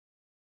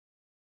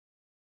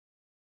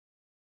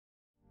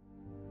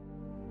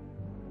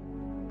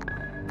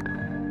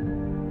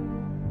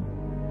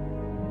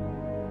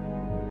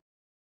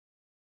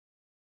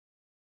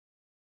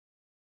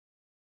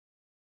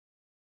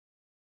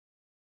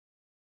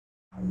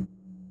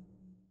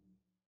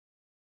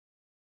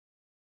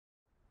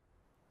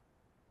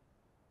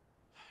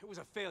It was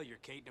a failure,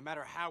 Kate, no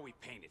matter how we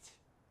paint it.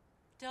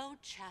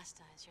 Don't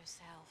chastise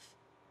yourself.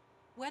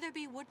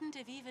 Weatherby wouldn't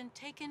have even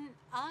taken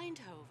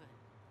Eindhoven.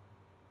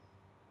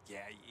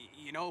 Yeah,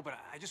 you know, but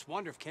I just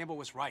wonder if Campbell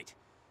was right.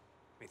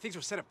 I mean, things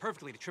were set up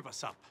perfectly to trip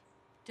us up.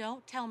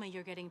 Don't tell me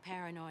you're getting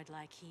paranoid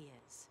like he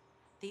is.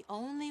 The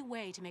only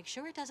way to make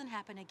sure it doesn't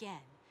happen again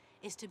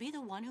is to be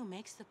the one who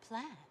makes the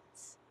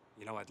plans.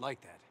 You know, I'd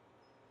like that.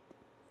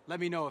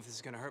 Let me know if this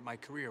is gonna hurt my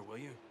career, will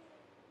you?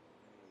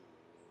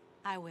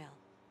 I will.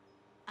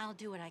 I'll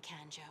do what I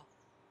can, Joe.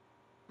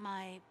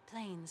 My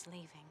plane's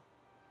leaving.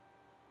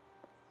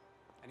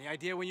 Any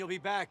idea when you'll be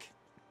back?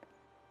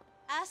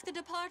 Ask the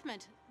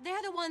department.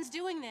 They're the ones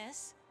doing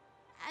this.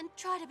 And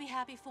try to be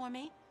happy for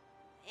me.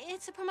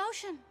 It's a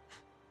promotion.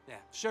 Yeah,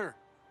 sure.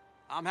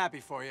 I'm happy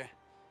for you.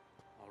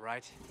 All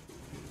right.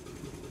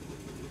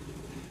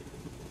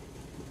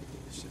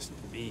 It's just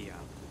me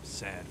I'm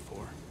sad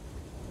for.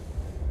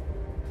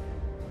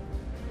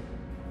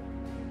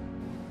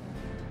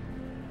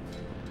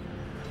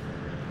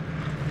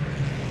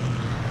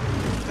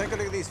 Take a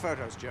look at these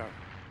photos, Joe.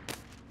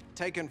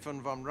 Taken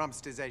from von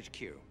R.U.S.E's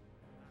HQ.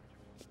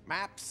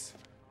 Maps,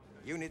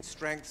 unit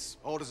strengths,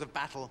 orders of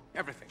battle,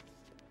 everything.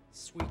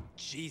 Sweet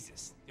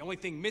Jesus. The only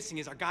thing missing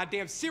is our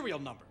goddamn serial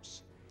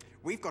numbers.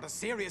 We've got a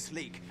serious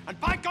leak, and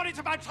by God, it's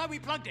about time we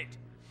plugged it!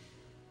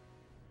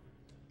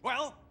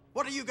 Well,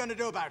 what are you gonna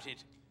do about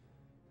it?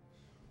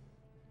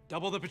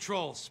 Double the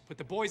patrols. Put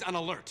the boys on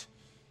alert.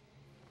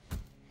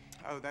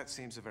 Oh, that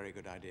seems a very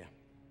good idea.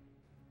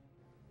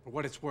 For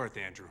what it's worth,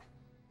 Andrew,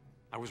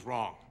 I was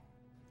wrong.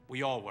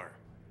 We all were.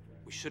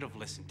 We should have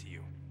listened to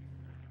you.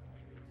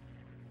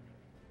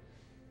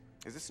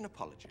 Is this an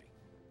apology?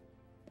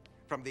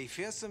 From the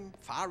fearsome,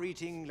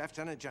 far-reaching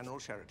Lieutenant General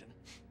Sheridan?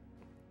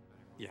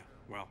 Yeah,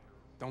 well,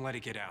 don't let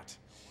it get out.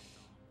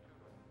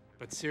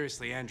 But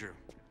seriously, Andrew,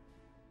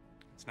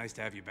 it's nice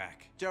to have you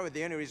back. Joe,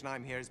 the only reason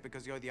I'm here is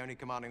because you're the only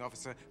commanding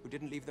officer who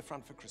didn't leave the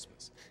front for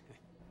Christmas.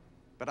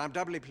 But I'm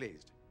doubly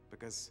pleased,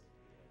 because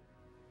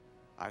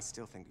I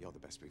still think you're the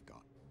best we've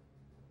got.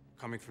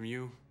 Coming from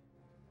you,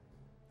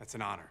 that's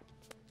an honor.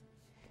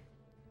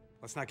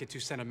 Let's not get too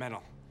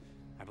sentimental.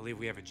 I believe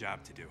we have a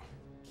job to do.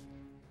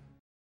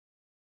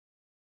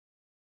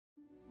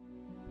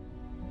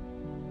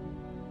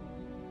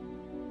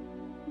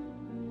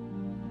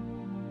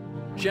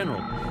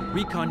 General,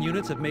 recon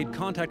units have made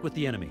contact with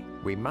the enemy.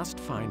 We must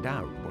find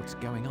out what's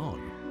going on.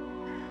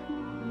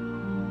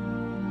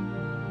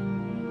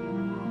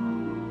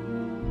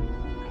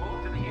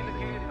 Move to the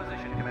indicated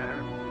position,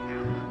 Commander.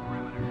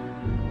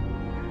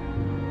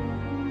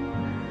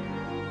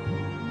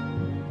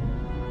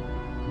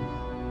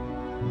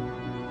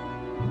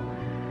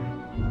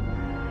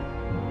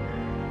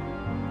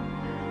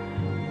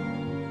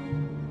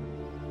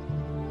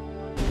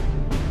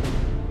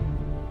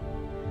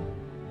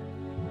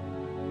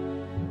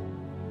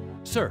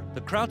 Sir,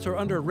 the Krauts are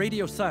under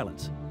radio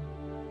silence.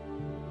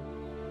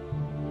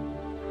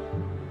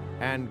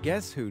 And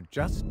guess who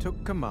just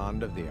took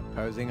command of the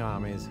opposing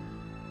armies?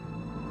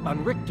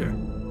 On Richter.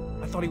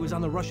 I thought he was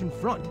on the Russian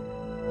front.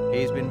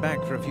 He's been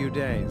back for a few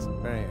days.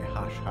 Very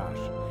hush-hush.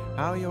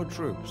 How are your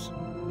troops?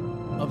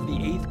 Of the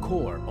 8th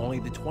Corps, only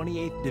the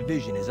 28th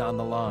Division is on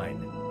the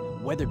line.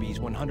 Weatherby's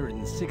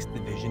 106th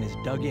Division is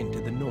dug in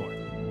to the north.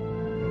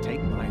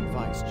 Take my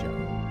advice,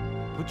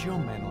 Joe. Put your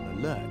men on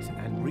alert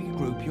and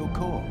regroup your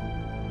corps.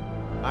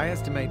 I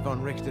estimate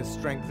von Richter's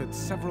strength at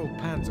several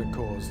Panzer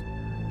Corps.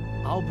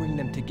 I'll bring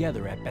them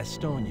together at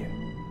Bastogne.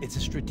 It's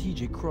a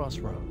strategic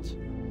crossroads.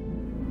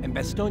 And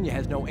Bastogne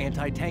has no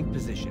anti-tank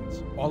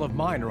positions. All of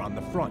mine are on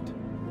the front.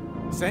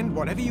 Send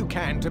whatever you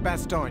can to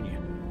Bastogne.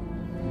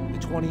 The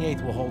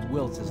 28th will hold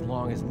Wiltz as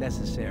long as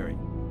necessary.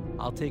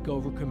 I'll take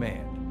over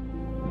command.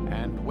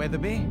 And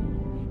Weatherby?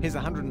 His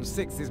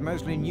 106th is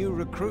mostly new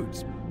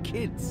recruits,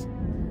 kids.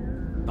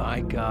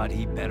 By God,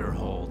 he better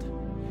hold.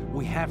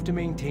 We have to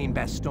maintain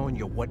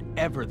Bastogne,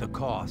 whatever the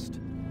cost. The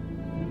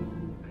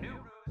new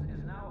R.U.S.E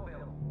is now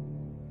available.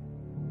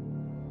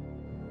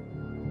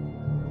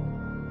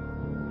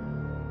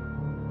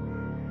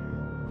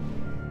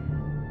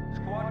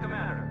 Squad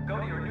Commander, go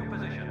to your new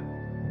position.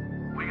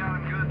 We got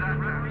him good that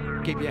time,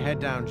 sir. Keep your head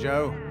down,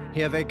 Joe.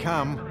 Here they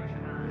come.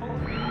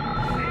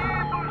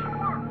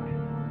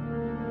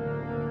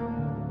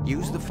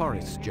 Use the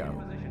forests,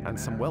 Joe, and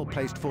some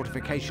well-placed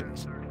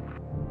fortifications.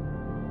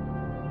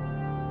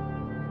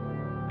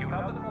 You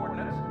have the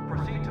coordinates.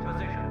 Proceed to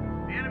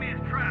position. The enemy is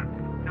trapped.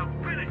 Now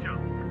finish him.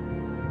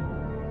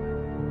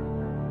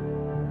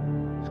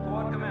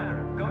 Squad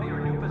Commander, go to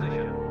your new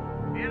position.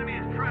 The enemy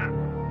is trapped.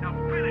 Now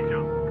finish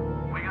him.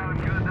 We got him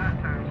good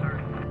that time, sir.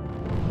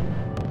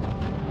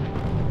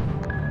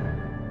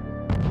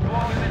 To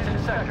all units in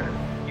sector,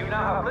 you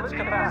now have blitz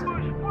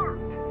capacity.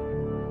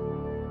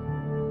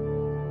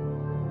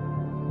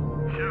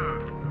 Sure,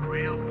 a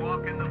real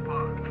walk in the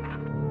park.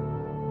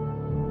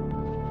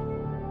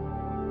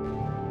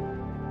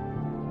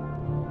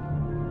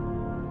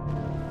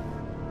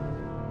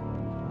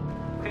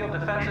 Field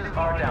defenses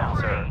are down,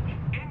 sir.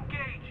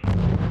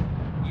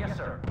 Yes,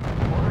 sir.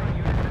 Ordering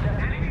units to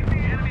destination. The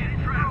enemy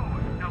is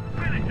trapped. Now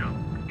finish him.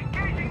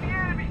 Engaging the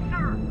enemy,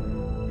 sir.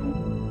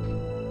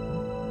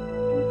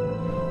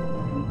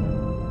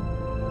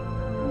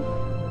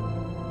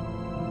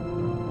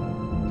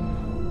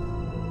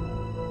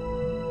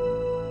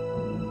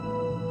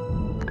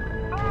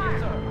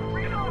 Yes, sir.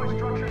 Reload.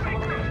 Structures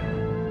location.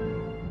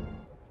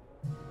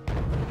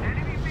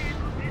 Enemy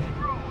vehicle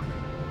destroyed.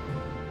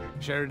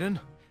 Sheridan,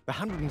 the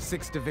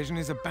 106th Division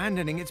is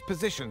abandoning its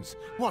positions.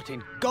 What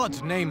in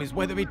God's name is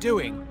Weatherby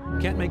doing?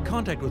 Can't make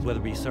contact with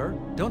Weatherby, sir.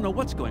 Don't know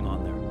what's going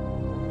on there.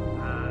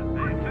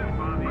 Stay tuned,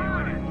 Bobby.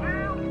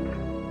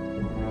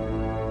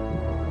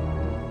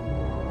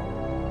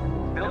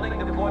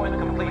 Building deployment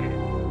completed.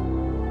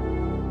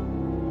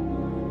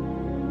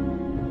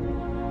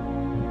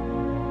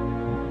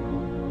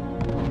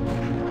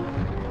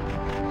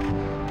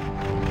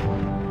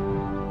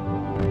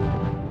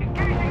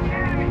 Engaging the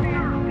enemy,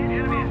 sir. The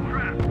enemy is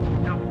trapped.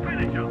 Now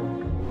finish him.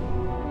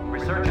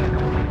 Research is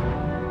complete.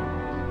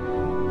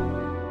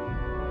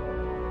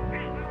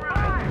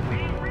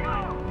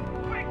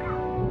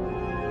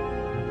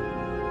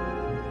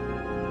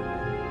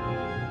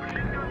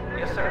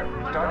 Yes, sir.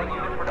 Starting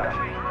unit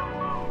production.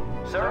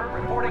 Sir,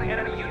 reporting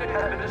enemy unit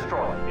has been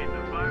destroyed. Need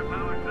the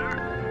firepower, sir?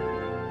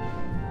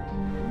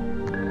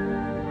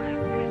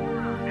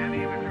 Enemy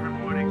infantry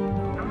reporting.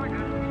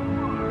 Target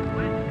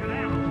let's get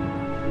out.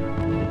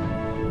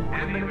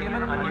 We've been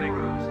given a new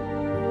ruse.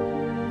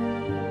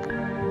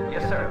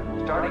 Yes, sir.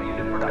 Starting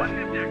unit production. What's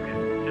the objective?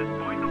 Just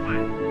point the way.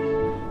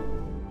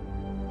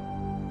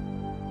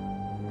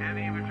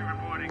 Enemy infantry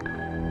reporting.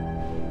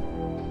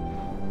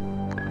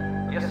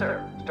 Yes, sir.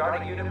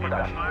 Starting unit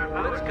production.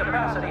 Blitz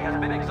capacity has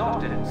been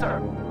exhausted,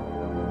 sir.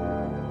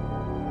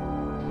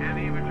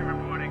 Enemy infantry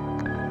reporting.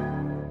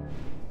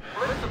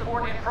 Blitz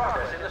support in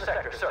progress in the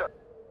sector, sir.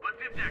 What's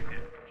the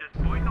objective? Just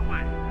point the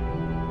way.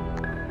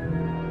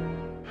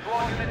 To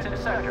all units in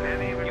sector,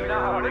 you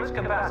now have Blitz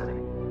capacity.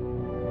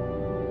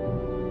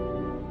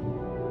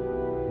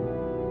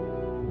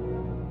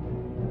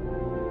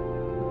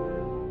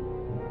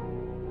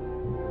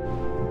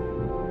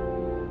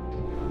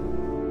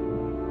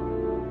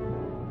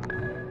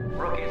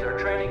 Rookies are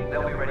training,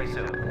 they'll be ready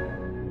soon.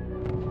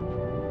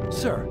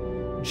 Sir,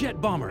 jet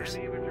bombers.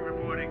 Enemy infantry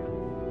reporting.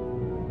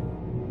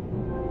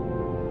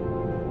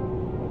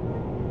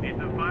 Need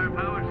the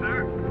firepower,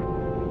 sir?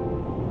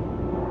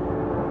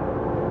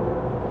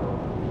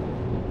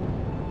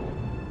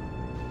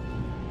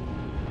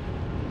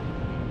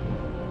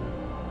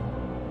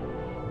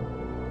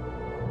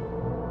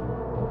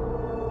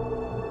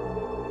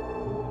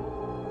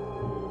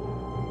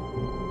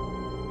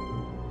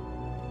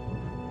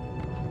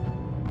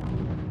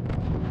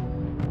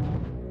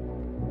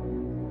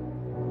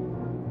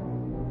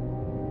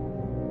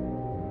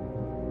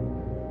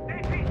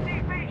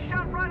 APCV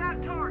shot right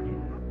at target.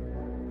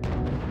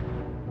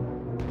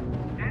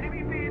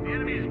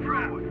 Enemy is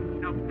trapped.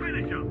 Now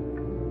finish him.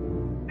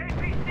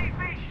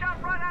 APCV shot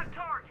right at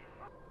target.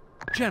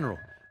 General,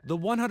 the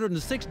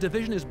 106th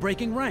Division is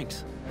breaking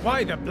ranks.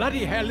 Why the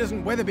bloody hell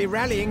isn't Weatherby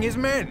rallying his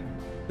men?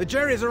 The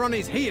Jerrys are on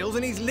his heels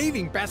and he's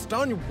leaving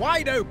Bastogne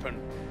wide open.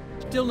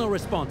 Still no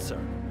response, sir.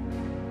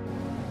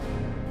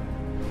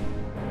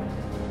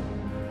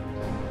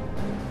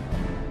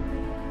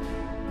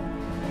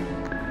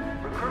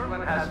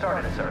 Recruitment has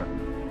started, sir.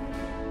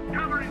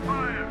 Covering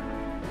fire.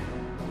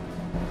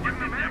 Give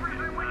them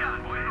everything we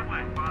got. Boy, I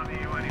won't bother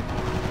you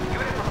anymore.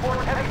 Unit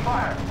reports heavy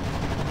fire.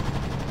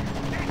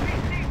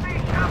 APCV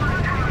shot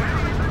right at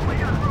everything we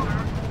got.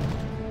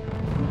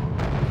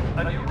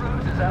 A new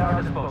ruse is at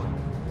our disposal.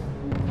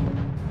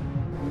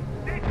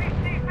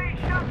 APCV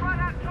shot right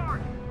at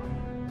target.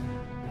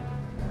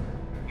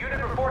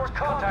 Unit reports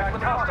contact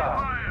with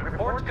hostiles.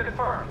 Reports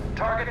confirmed.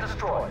 Target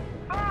destroyed.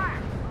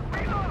 Fire!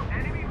 Reload!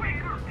 Enemy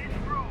vehicle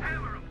destroyed.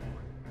 Hammer report.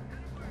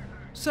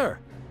 Sir,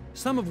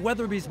 some of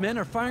Weatherby's men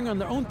are firing on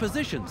their own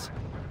positions.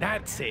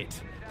 That's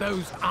it.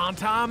 Those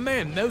aren't our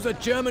men. Those are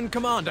German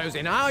commandos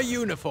in our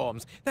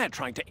uniforms. They're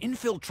trying to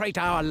infiltrate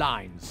our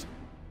lines.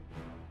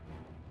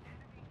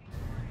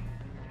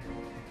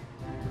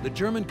 The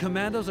German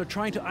commandos are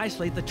trying to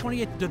isolate the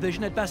 28th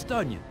Division at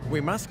Bastogne. We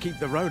must keep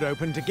the road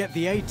open to get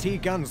the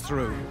AT guns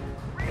through.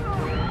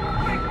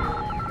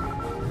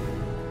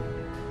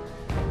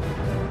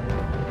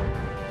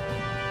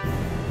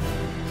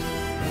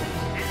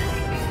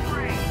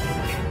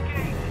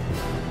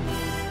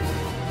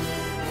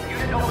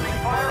 Unit opening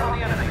fire on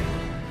the enemy.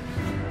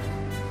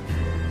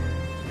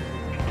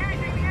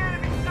 Engaging the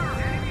enemy, sir.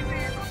 Enemy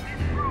vehicle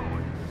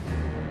destroyed.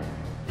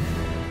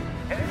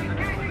 Engaging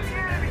the enemy,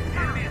 sir.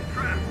 Enemy is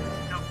trapped.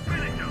 Now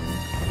finish him.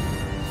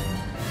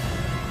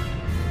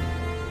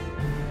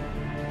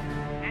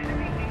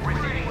 Enemy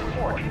receiving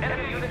report.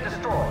 Enemy unit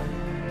destroyed.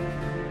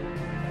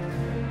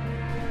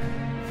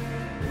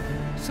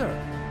 Sir,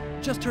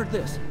 just heard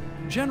this.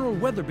 General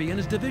Weatherby and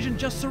his division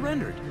just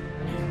surrendered.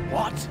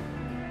 What?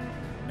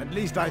 At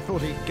least I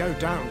thought he'd go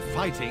down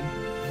fighting.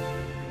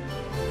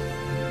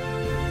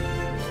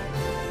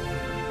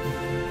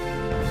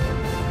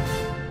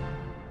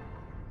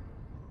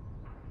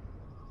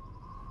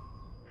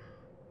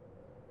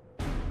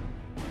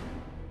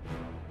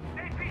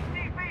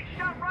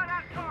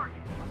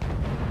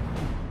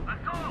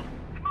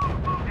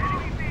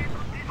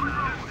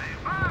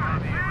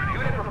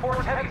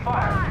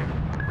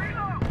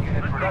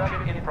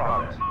 construction in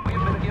progress. We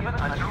have been given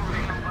a new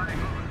route.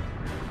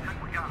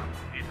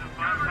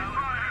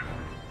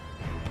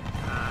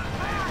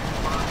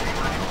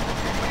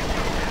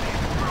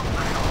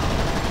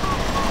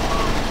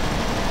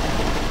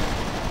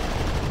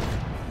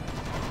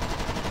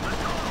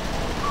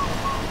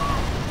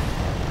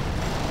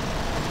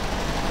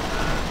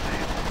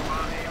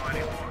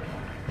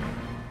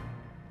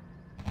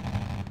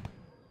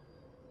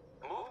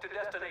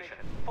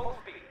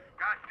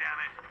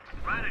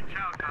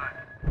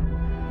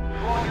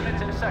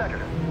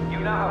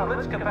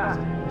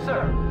 Capacity.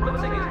 Sir,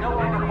 blitzing is no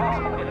longer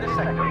possible in this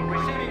sector.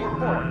 Receiving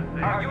report.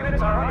 Our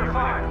units are under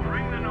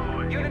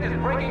fire. Unit is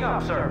breaking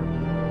up, sir.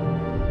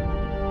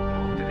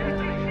 Move to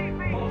destination.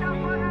 Full speed.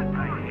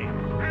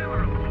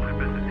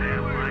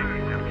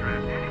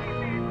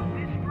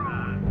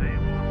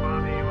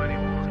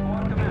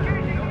 Squad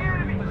commander, go to your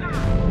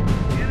position.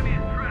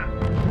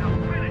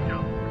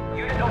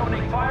 Unit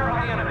opening fire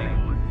on the enemy.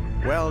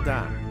 Well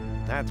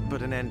done. That's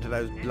put an end to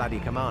those bloody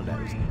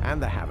commandos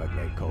and the havoc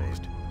they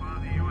caused.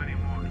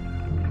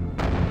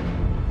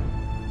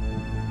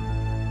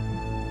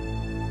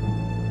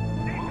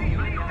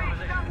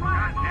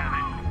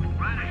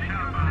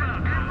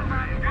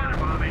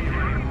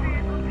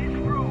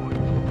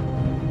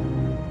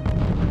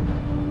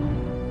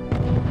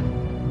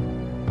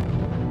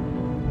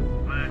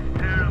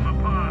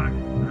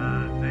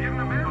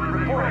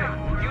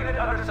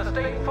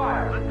 Sustained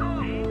fire.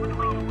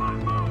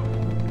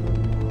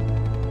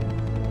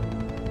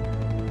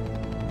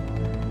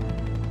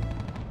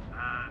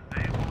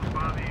 They won't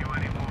bother you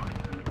anymore.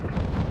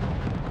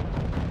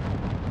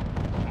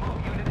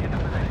 Move unit into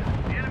position.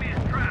 The enemy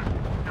is trapped.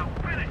 Now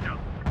finish them.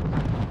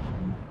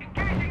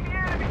 Engaging the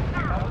enemy,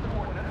 sir. That was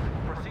ordnance.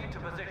 Proceed to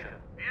position.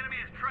 The enemy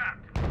is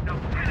trapped. Now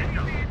finish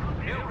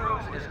them. New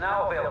R.U.S.E is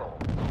now available.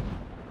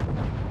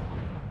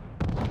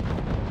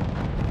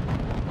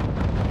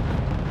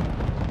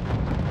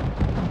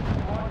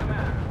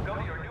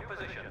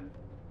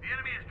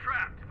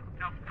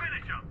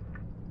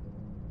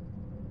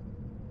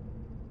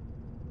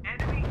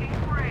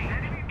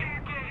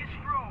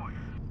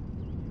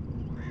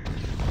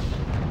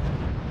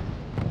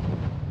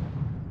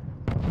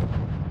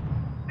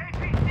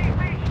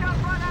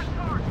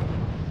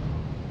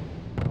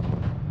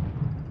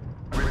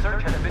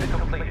 Research has been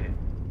completed.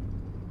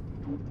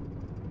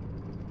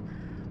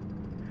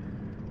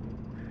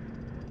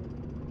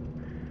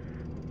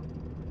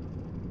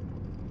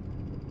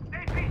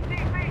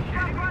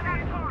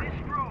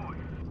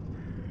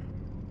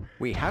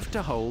 We have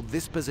to hold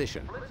this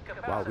position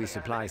while we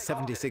supply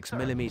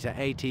 76mm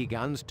AT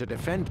guns to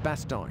defend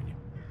Bastogne.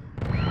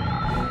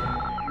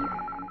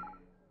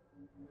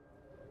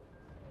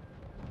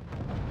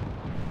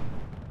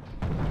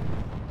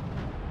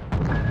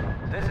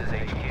 This is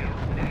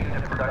HQ. New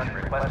unit production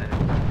requested.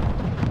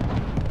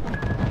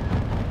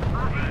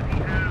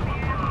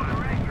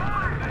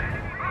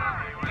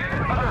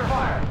 Unit under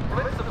fire.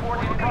 Blitz support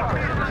in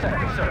progress in the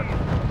sector, sir.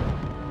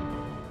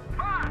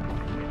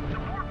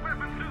 Support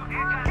weapons to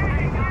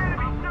the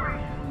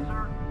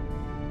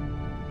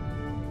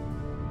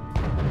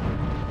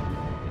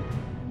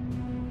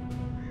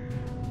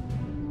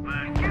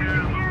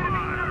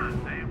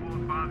They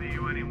won't bother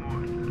you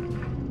anymore.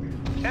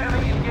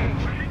 Enemy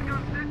engaged. Machine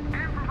gun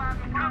set and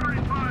providing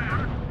covering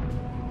fire.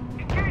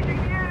 Engaging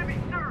the enemy,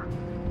 sir.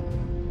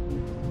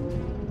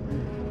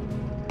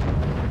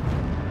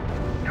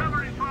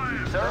 Covering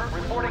fire. Sir,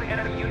 reporting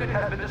enemy unit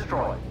has been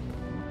destroyed.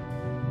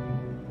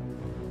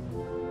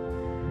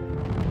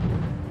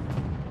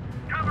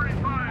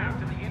 Covering fire. Move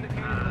to the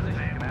indicated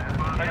position,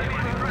 Commander. Enemy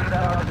unit is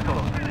at our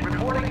disposal.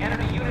 Reporting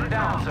enemy unit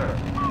down, sir.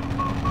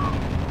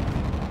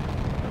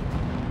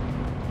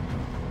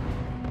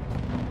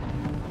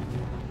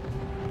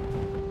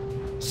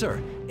 Sir,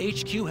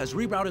 HQ has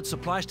rerouted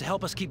supplies to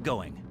help us keep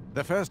going.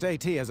 The first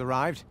AT has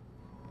arrived.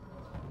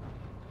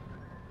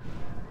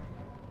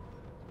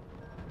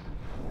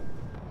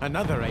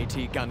 Another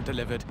AT gun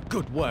delivered.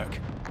 Good work.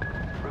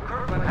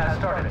 Recruitment has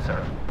started,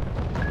 sir.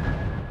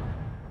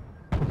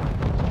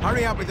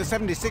 Hurry up with the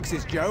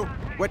 76s, Joe.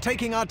 We're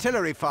taking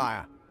artillery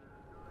fire.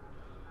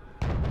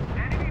 Unit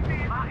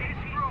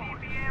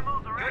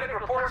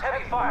reports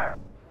heavy fire.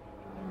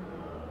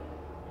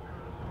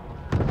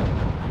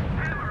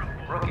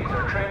 Rookies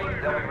are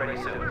training. They'll be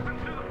ready soon.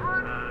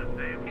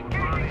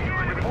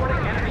 Reporting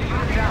enemy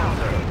unit down,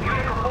 sir.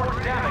 Unit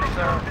reports damage,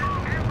 sir.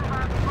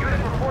 Unit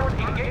reports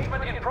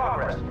engagement in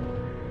progress.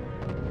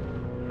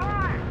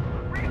 Fire!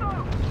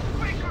 Reload!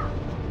 Quicker!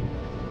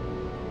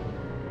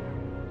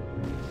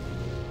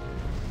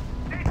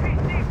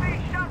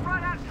 APCB shot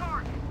right at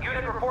target.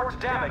 Unit reports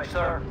damage,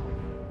 sir.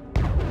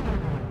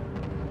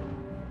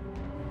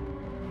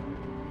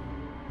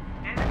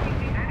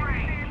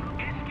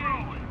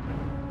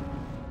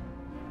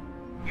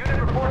 Unit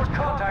reports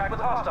contact with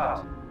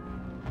hostiles.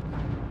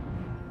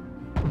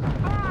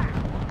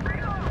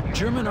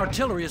 German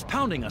artillery is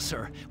pounding us,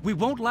 sir. We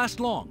won't last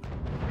long.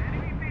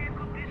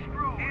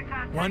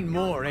 One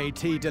more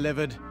AT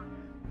delivered.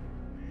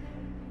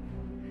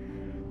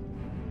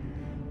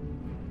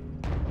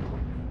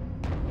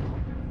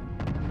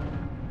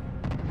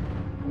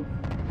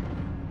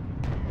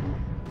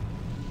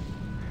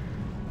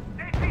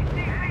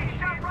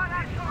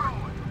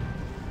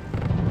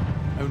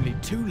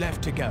 2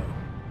 left to go.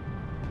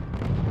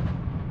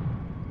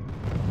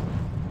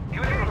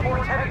 Unit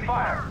reports heavy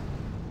fire.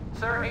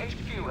 Sir,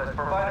 HQ has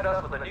provided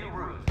us with a new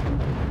ruse.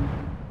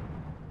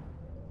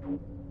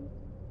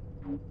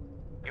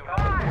 You have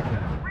the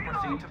coordinates.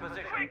 Proceed to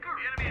position. The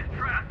enemy is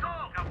trapped.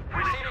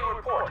 Receiving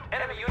report.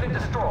 Enemy unit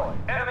destroyed.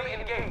 Enemy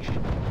engaged.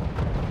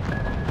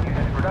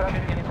 Unit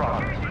production in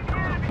progress.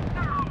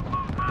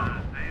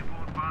 They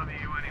won't bother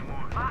you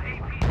anymore. My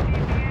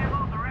APCB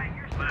ammos are at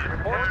your side.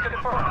 Reports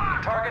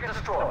confirmed. Target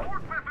destroyed.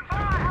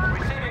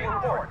 Receiving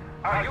report.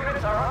 Our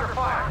units are under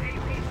fire.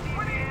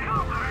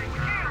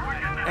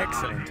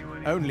 Excellent.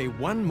 Only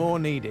 1 more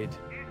needed.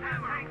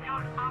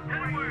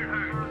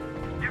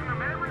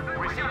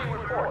 Receiving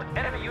report.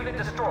 Enemy unit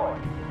destroyed.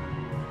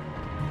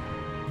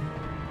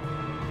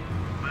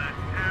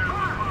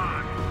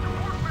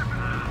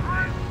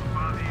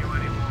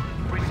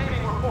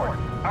 Receiving report.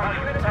 Our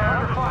units are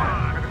under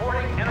fire.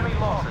 Reporting enemy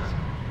losses.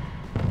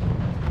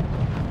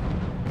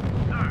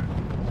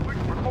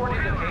 Report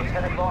indicates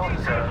heavy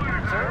losses, sir.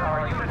 Sir,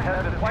 our unit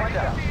has been wiped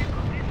out.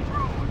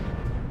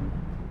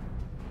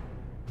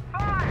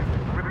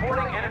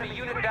 Reporting enemy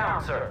unit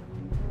down, sir.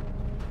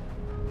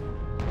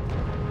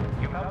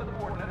 You have the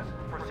coordinates.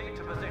 Proceed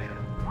to position.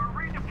 We're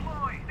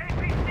redeploying.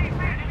 APC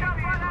base shot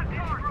by that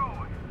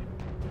destroyed.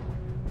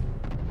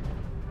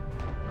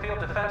 Field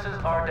defenses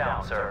are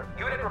down, sir.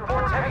 Unit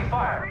reports heavy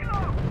fire.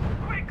 Reload!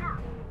 Quicker!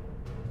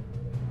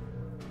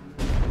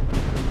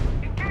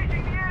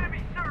 Engaging the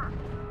enemy, sir!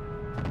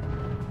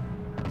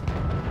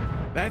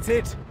 That's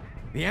it.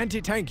 The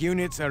anti-tank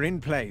units are in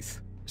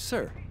place.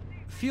 Sir,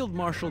 Field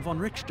Marshal von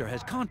Richter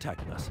has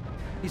contacted us.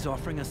 He's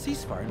offering a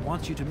ceasefire and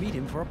wants you to meet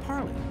him for a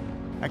parley.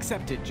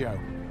 Accept it, Joe.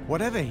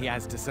 Whatever he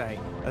has to say,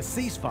 a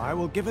ceasefire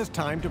will give us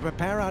time to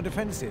prepare our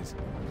defenses.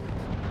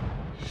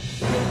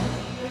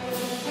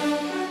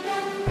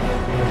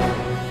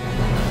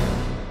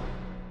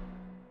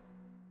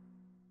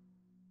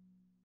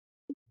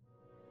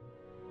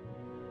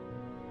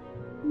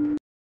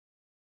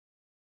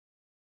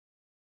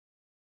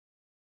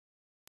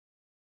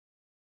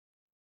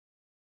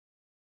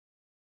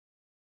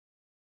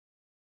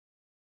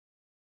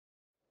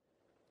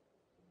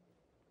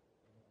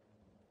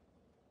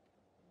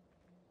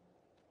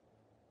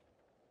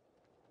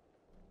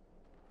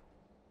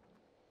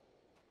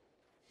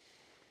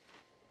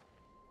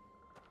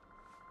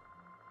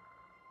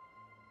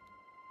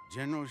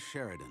 General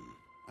Sheridan,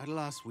 at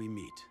last we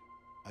meet.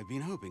 I've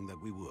been hoping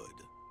that we would.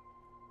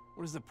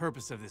 What is the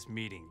purpose of this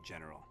meeting,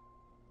 General?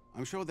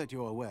 I'm sure that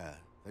you're aware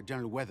that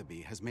General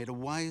Weatherby has made a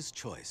wise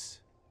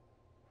choice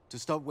to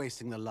stop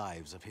wasting the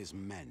lives of his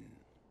men.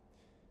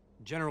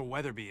 General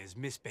Weatherby has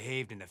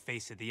misbehaved in the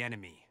face of the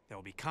enemy. There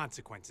will be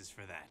consequences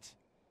for that.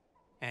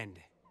 And,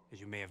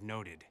 as you may have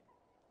noted,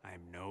 I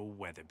am no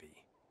Weatherby.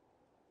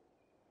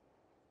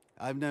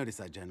 I've noticed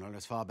that, General,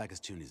 as far back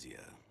as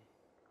Tunisia.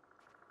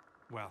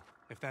 Well,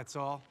 if that's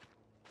all...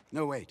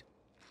 No, wait.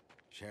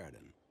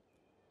 Sheridan.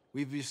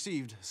 We've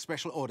received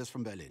special orders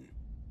from Berlin.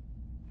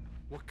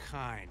 What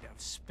kind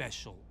of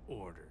special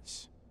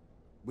orders?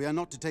 We are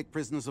not to take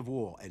prisoners of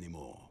war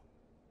anymore.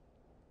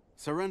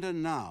 Surrender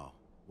now,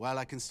 while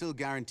I can still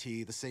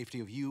guarantee the safety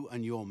of you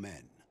and your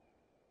men.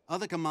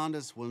 Other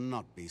commanders will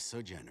not be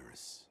so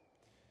generous.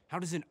 How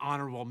does an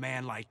honorable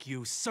man like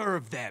you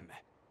serve them?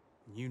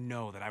 You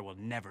know that I will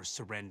never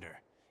surrender.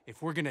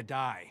 If we're gonna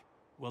die,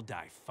 we'll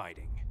die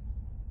fighting.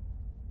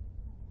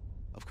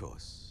 Of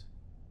course.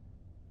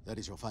 That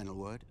is your final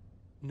word?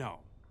 No.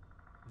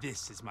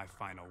 This is my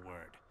final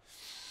word.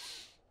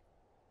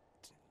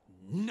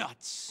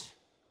 Nuts!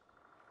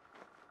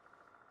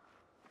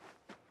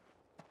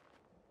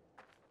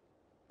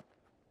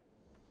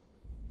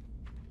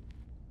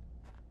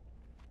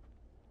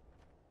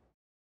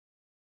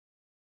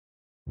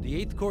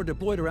 The 8th Corps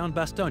deployed around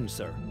Bastogne,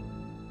 sir.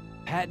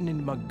 Patton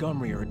and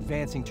Montgomery are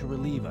advancing to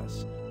relieve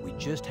us. We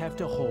just have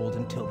to hold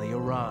until they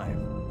arrive.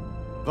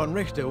 Von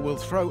Richter will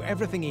throw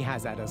everything he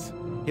has at us.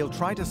 He'll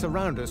try to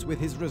surround us with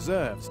his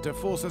reserves to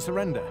force a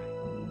surrender.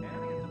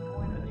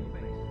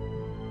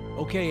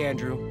 Okay,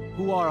 Andrew.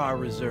 Who are our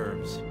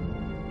reserves?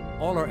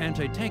 All our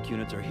anti-tank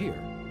units are here.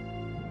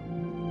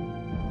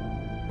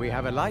 We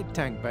have a light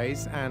tank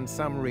base and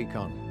some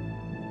recon.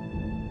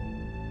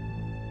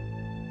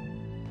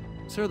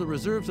 Sir, the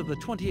reserves of the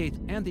 28th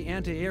and the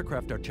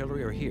anti-aircraft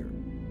artillery are here.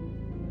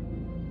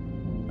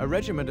 A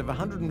regiment of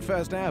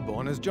 101st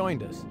Airborne has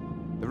joined us.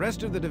 The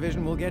rest of the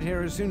division will get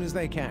here as soon as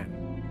they can.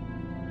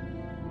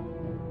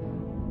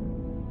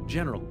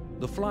 General,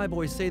 the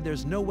flyboys say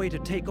there's no way to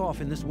take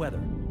off in this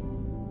weather.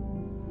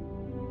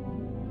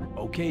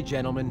 Okay,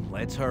 gentlemen,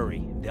 let's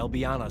hurry. They'll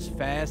be on us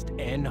fast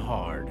and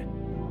hard.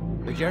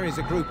 The Jerrys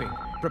are grouping.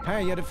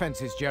 Prepare your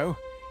defenses, Joe.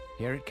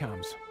 Here it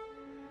comes.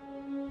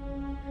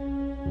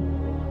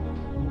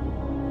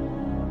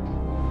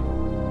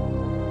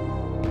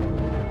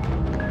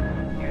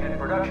 Unit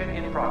production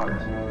in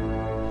progress.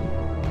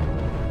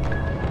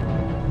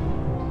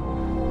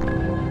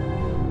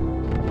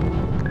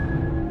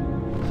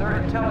 Sir,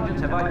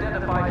 intelligence have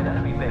identified an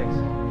enemy base.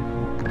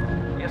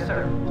 Yes,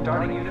 sir.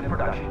 Starting unit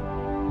production.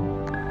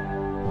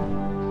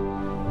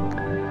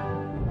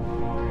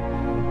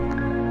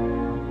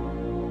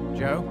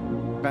 Joe,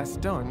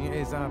 Bastogne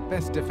is our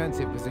best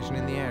defensive position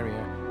in the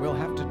area. We'll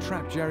have to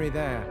trap Jerry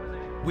there.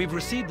 We've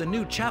received the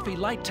new Chaffee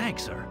light tank,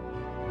 sir.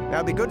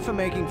 They'll be good for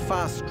making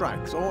fast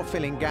strikes or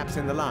filling gaps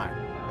in the line.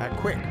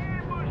 Quick.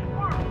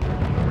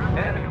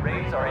 Enemy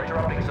raids are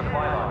interrupting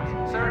supply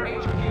lines. Sir,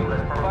 HQ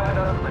has provided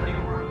us with a new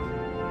route.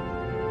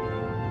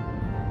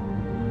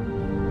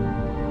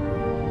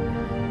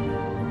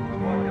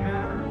 Squad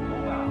commander,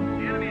 move out.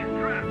 The enemy is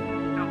trapped.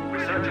 Now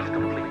finish Research is him.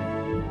 complete.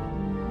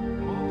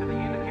 Move to the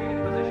indicated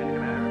position,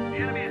 commander. The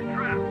enemy is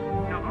trapped.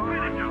 Now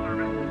finish him.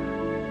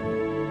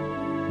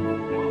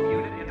 Move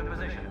unit into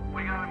position. We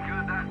got him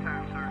good that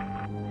time, sir.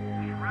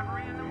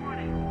 Shrubbery in the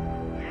morning.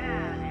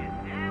 Yeah,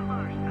 it's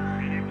ambush time.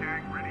 Medium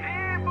tank ready.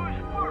 Ambush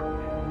work.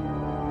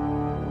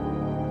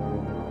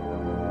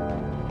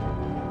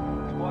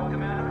 Squad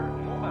commander,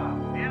 move out.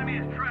 The enemy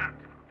is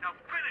trapped. Now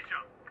finish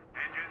him.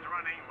 Engines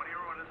running. What are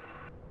your orders?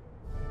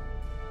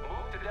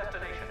 Move to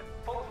destination.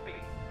 Full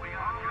speed. We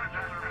got him good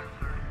that time,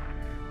 sir.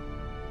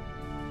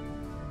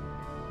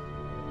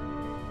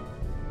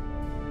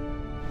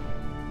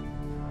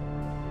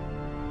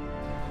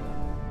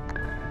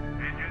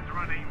 Engines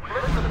running.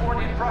 Blitz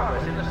support in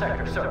progress in the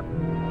sector, sir.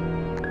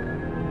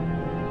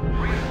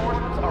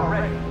 Reinforcements are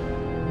ready.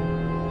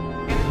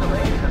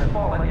 Installation has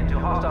fallen into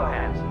hostile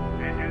hands.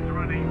 Engines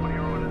running. What are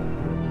your orders?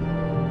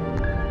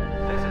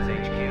 This is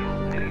HQ.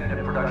 New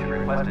unit production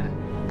requested.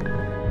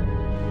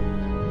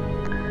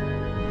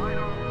 Light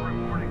armor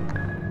reporting.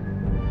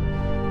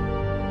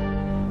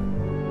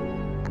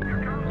 Here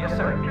comes Yes, the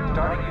sir. light cavalry.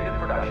 Starting unit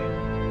production.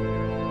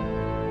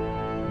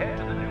 Head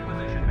to the new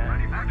position, man.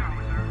 Ready back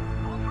over, sir.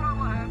 Full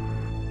throttle ahead.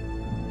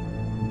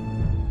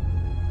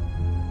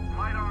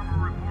 Light armor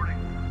reporting.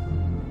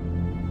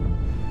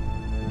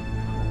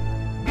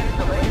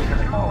 Installation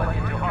has fallen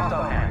into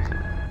hostile hands.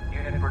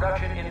 Unit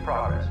production in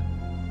progress.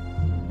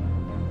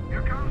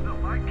 Here comes the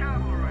light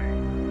cavalry.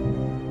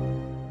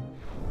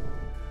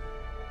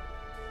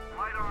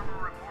 Light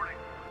armor reporting.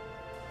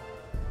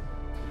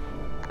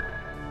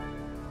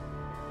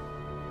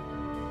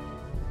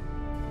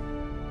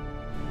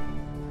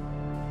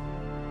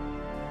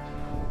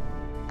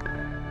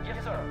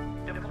 Yes, sir.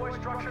 Deploy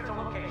structure to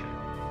location.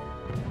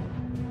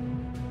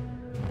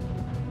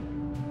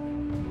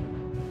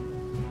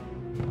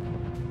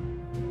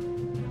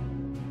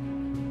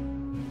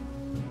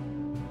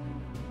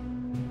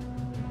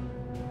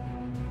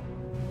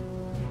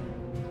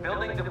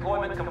 Building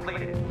deployment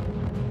completed.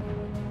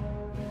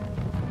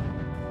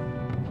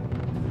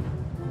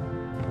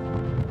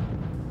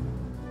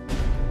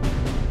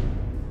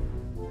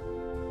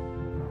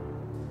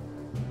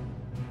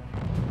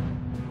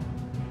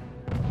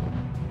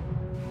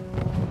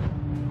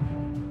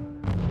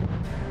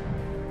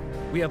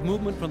 We have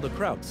movement from the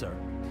crowd, sir.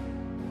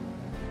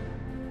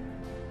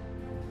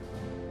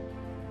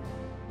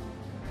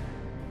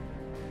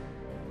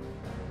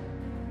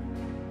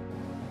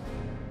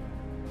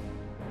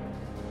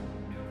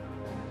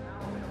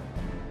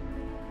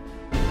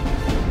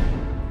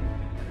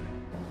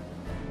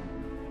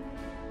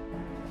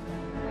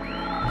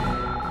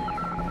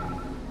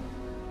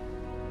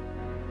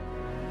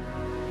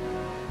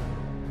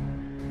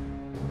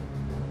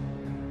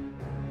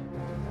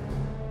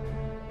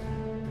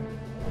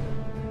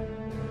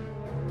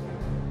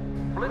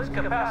 Blitz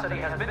capacity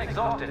has been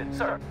exhausted,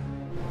 sir.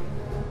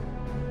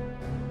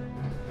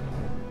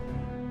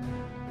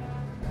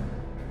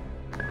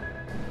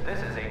 This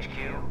is HQ.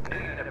 New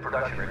unit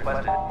production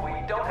requested. We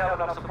don't have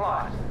enough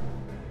supplies.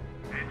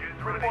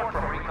 Engines ready. Report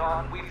from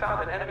recon. We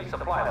found an enemy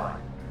supply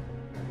line.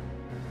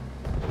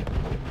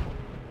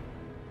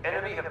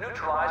 Enemy have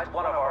neutralized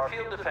one of our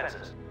field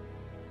defenses.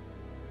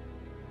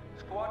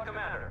 Squad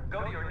commander,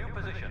 go to your new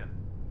position.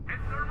 Hit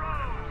the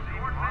road.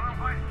 Coordinates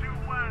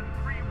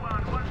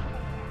 521-3114.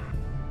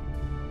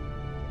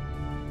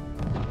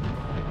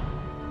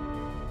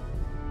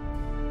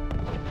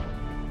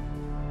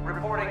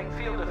 Reporting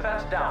field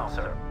defense down,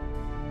 sir.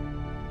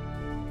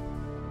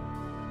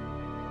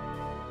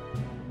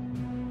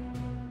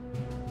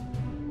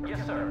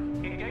 Yes, sir.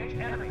 Engage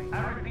enemy.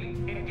 I repeat,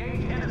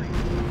 engage enemy.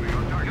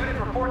 Unit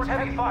reports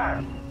heavy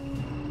fire.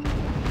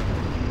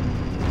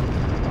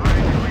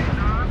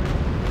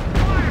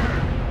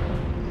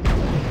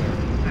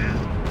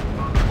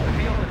 The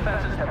field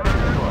defenses have been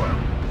destroyed.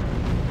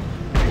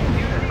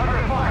 Unit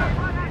under fire.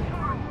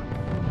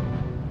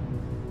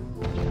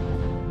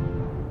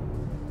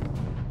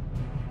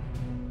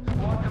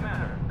 Squad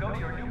commander, go to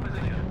your new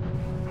position.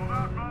 Move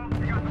out, folks.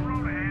 We got the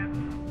road ahead.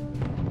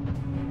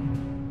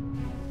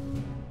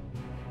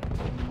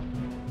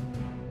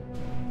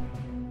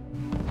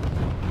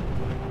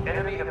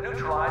 Enemy have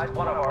neutralized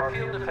one of our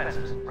field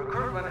defenses.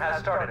 Recruitment has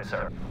started,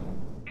 sir.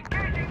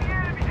 Engaging the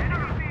enemy.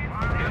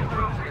 New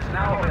groups is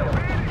now available.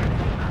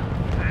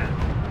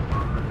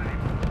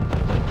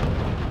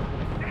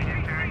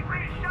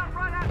 Shot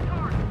right at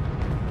target.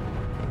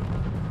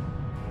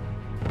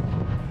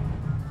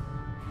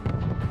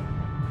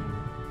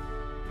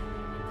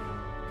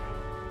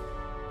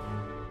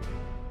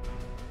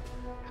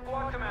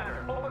 Squad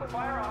commander, open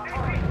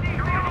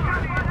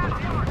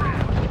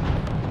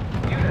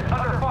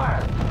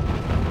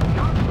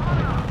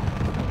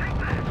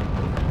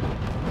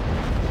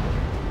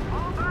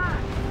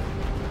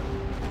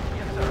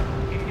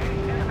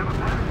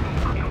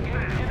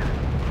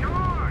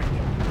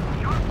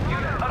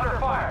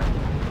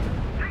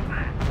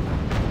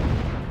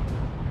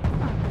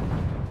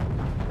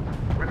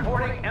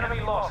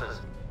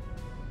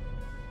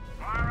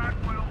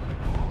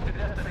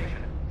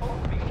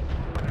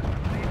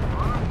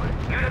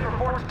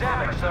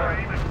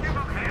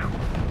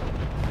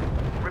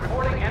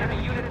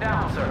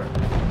down, sir.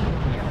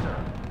 Yes, sir.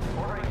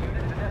 Ordering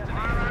unit to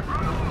destination.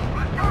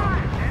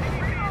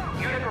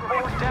 Unit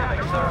reports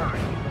damage, sir.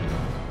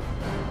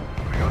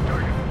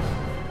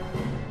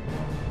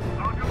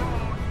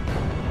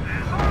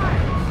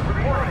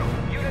 Reporting.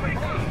 Unit bleed.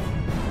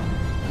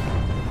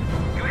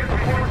 Unit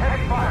reports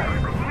heavy fire.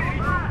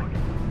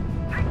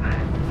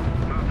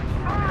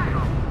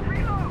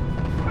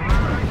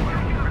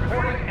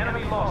 Reporting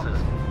enemy losses.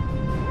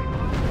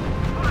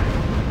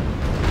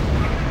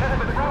 Unit has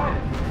been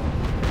routed.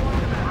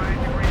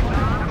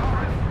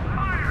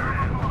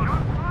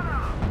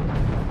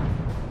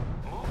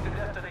 Move to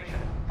destination.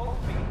 Full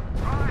speed.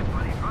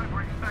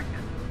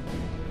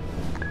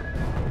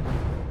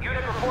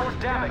 Unit reports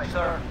damage,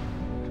 sir.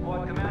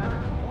 Squad commander,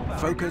 move out.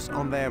 Focus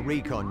on their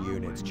recon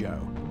units, Joe.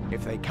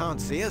 If they can't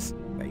see us,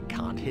 they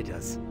can't hit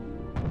us.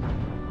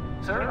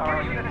 Sir,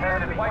 our unit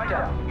has been wiped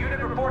out. Unit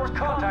reports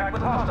contact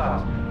with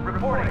hostiles.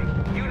 Reporting.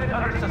 Unit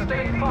under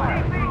sustained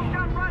fire.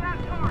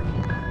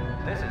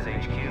 This is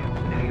HQ.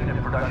 New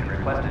unit production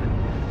requested.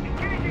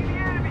 Engaging the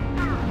enemy,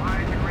 sir.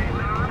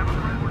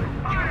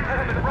 Unit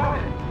has been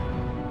routed.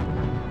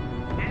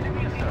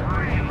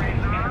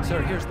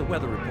 Sir, here's the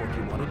weather report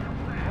you wanted.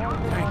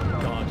 Thank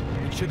God.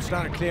 It should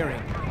start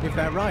clearing. If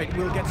they're right,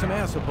 we'll get some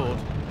air support.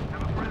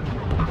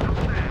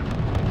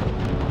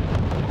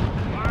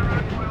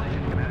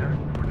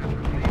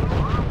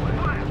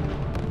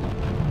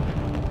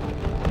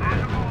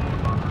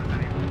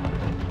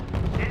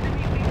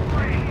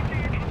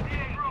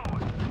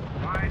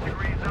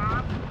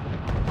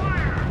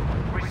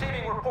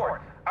 Receiving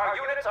report. Our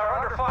units are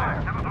under fire.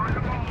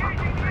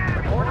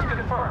 Report is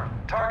confirmed.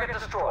 Target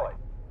destroyed.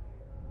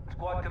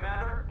 Squad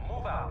commander,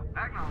 move out.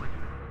 Acknowledged.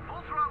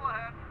 Full throttle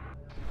ahead.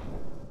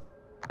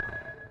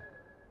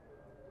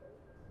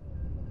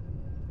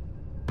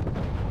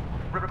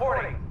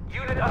 Reporting.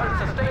 Unit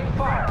under sustained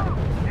fire.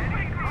 Move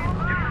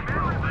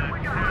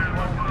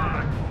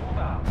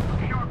out.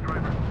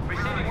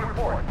 Receiving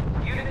report.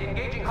 Unit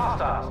engaging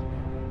hostiles.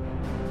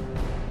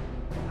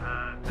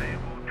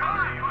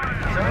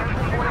 Sir,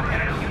 reporting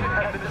enemy unit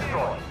has been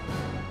destroyed.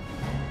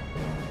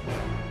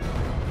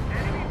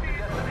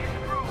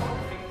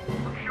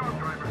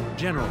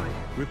 General,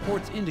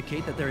 reports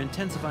indicate that they're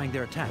intensifying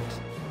their attacks.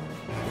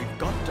 We've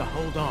got to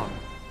hold on.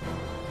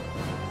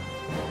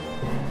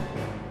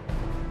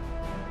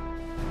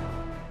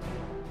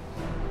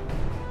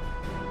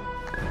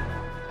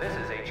 This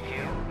is HQ.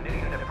 New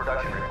unit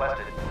production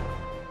requested.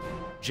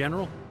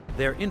 General,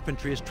 their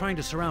infantry is trying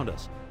to surround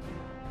us.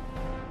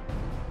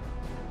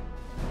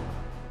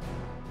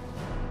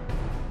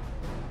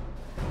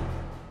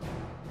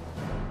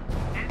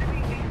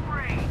 Enemy in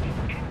range.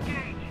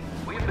 Engage.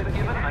 We have been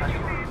given a new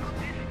route.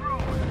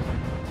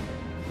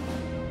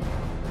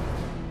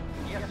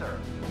 Yes, sir.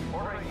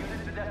 Ordering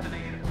unit to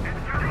destination.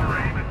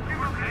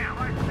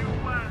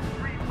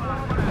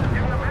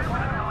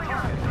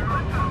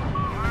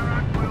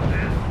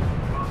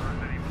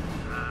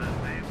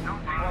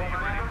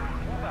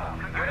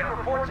 Unit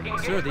reports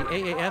engagement. Sir, the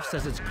AAF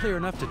says it's clear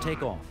enough to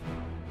take off.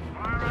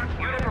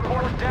 Unit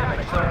reports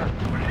damage, sir.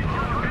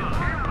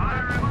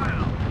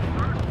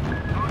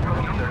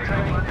 User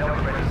training, they'll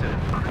be ready soon.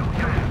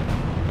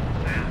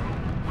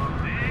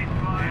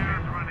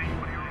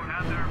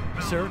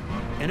 Sir,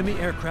 enemy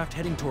aircraft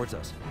heading towards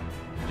us.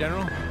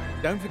 General,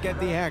 don't forget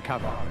the air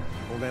cover,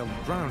 or they'll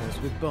drown us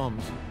with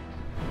bombs.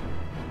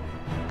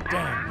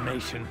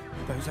 Damnation!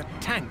 Those are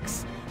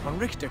tanks! Von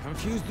Richter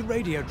confused the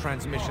radio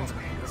transmissions.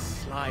 The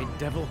sly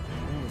devil.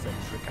 There's a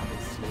trick up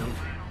his sleeve.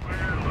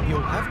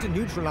 You'll have to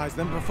neutralize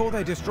them before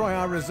they destroy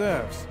our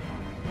reserves.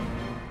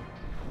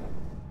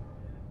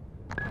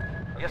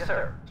 Yes,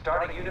 sir.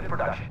 Starting unit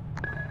production.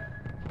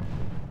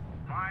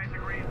 5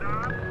 degrees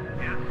up.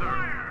 Yes,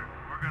 sir.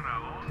 We're gonna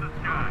own the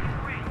sky.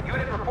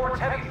 Unit reports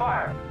heavy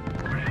fire.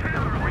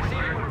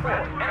 Receiving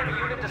report. Enemy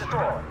unit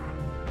destroyed.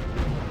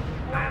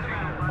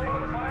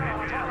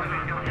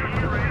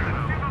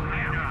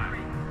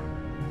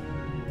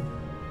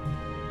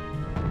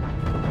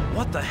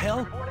 What the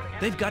hell?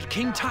 They've got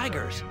King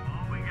Tigers.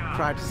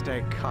 Try to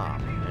stay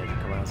calm, Major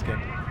Kowalski.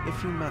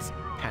 If you must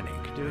panic,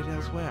 do it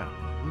elsewhere.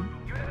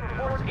 Unit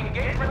reports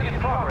engagement in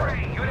progress.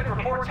 Unit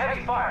reports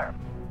heavy fire.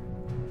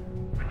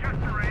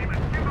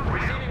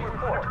 Receiving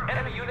report.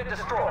 Enemy unit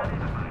destroyed.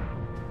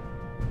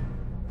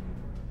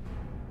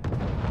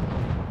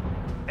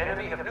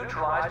 Enemy have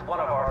neutralized one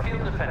of our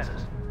field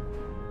defenses.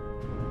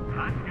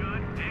 That's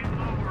good. Aim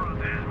lower on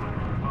that.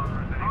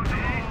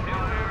 New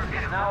route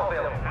is now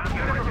available.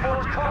 Unit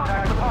reports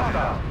contact with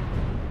hostiles.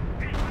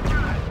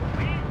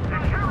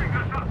 They're carrying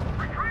us up.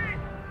 Retreat!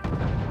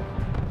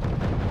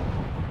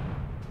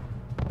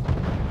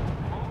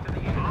 Move to the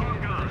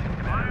indicated position,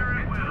 Commander. Fire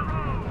at will.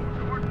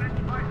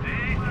 Coordinates by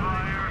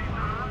ceasefire.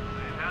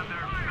 They've had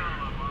their fill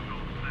of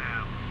Uncle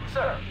Sam.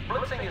 Sir,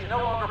 blitzing is no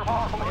longer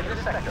possible in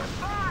this sector.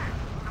 Fire!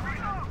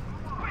 Reload!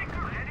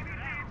 Quicker! Enemy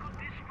vehicle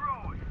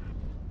destroyed.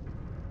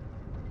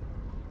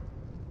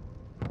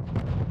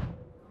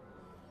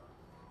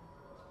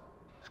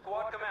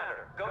 Squad commander,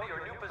 go to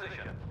your new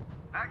position.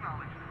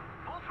 Acknowledged.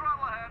 Full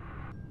throttle ahead.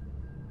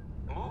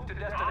 Move to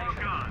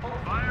destination.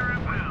 Fire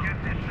and Will.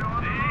 Get this show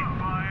on the road.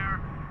 Fire.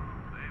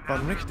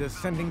 Von Richter's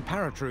sending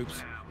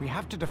paratroops. We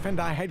have to defend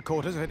our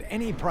headquarters at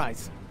any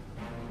price.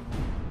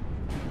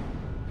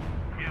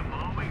 Give them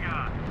all we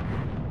got.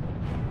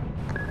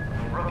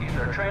 Rookies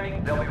are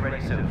training. They'll be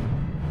ready soon.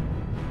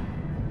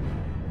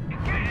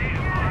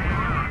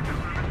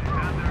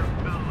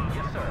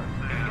 Yes, sir.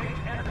 Engage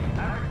enemy. I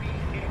repeat,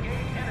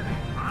 engage enemy.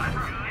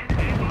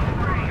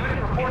 Unit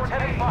reports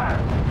heavy fire.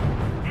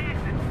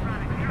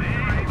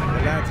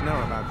 The lads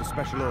know about the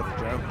special order,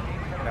 Joe.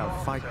 They'll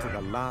fight to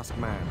the last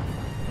man.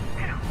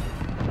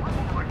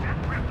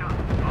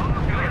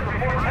 Unit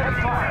reports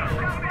heavy fire.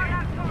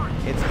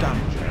 It's done,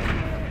 Joe.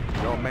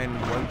 Your men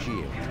won't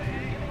yield.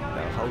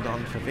 They'll hold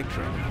on for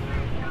victory.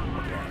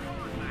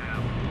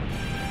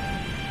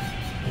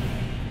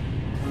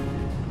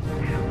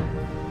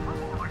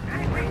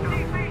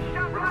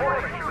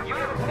 Reporting.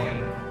 Unit C.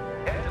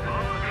 Head to the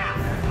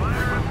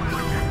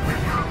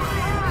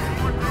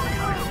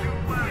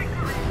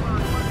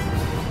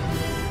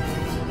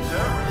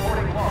Sir,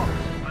 reporting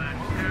losses.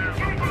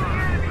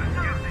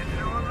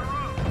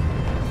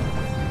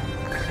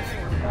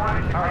 Receiving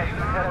report. Our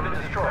unit has been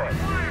destroyed.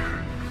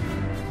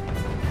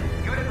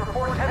 Unit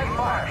reports heavy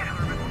fire.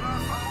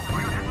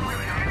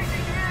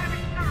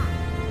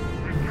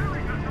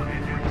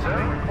 Sir,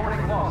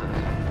 reporting losses.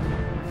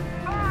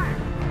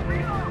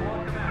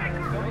 Squad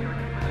commander, go to your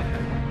new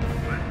position.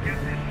 Let's get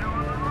this show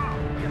on the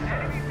road. Yes, sir.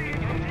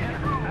 Engage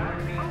enemy. I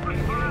repeat,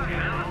 engage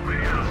enemy.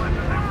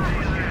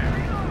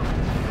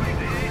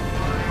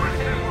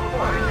 Receiving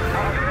report.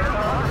 Our units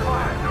are under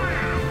fire.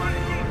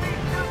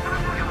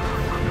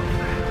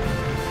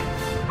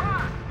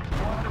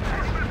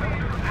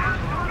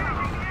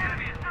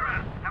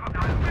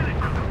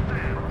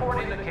 Report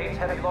indicates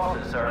heavy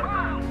losses, sir.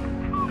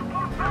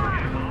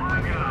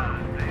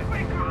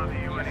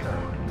 Yes, sir.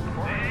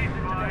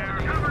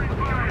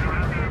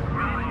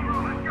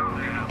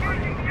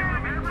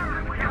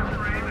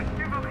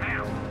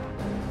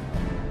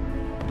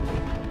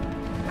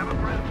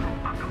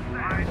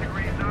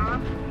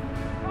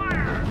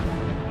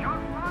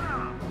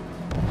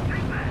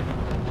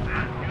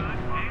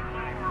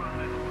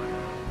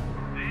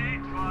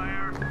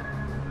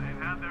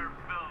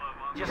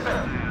 Yes, sir.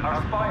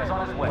 Our spy is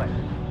on his way.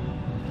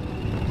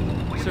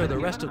 Sir, the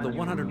rest of the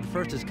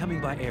 101st is coming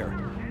by air.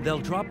 They'll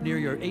drop near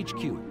your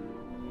HQ.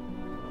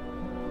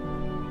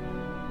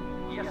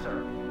 Yes,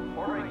 sir.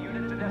 Ordering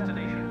unit to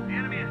destination. The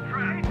enemy is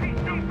trapped.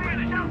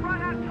 Finish out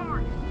right at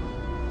target.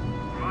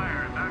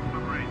 Fire at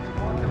maximum range.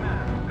 Squad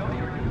commander, go to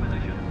your new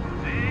position.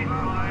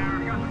 Fire.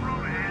 Got the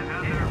road ahead.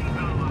 Have their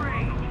fill of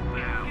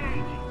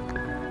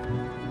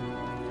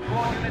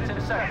Squad units in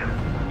section.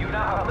 You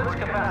now have blitz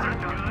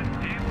capacity.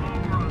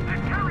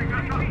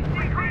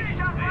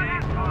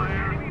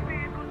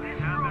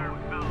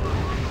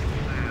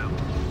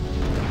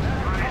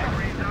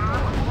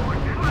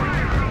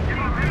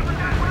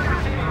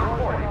 Receiving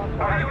report.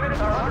 Our units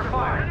are under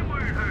fire.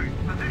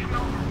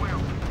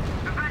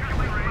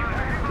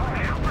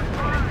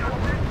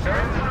 Sir,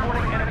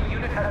 reporting enemy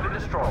unit has been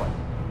destroyed.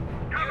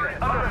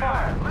 Unit under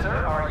fire. Sir,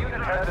 our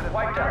unit has been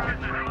wiped out.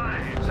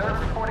 Sir,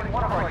 reporting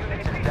one of our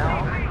units is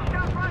down.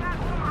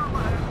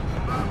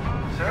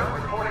 Sir,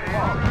 reporting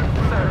loss.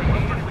 Sir, the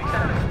agent we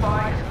sent as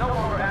spy is no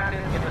longer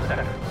active in the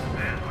sector.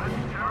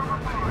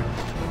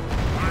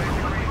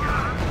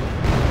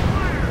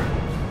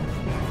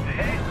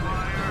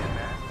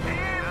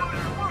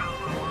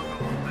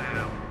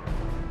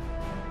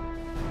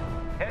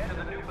 Head to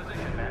the new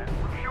position, man.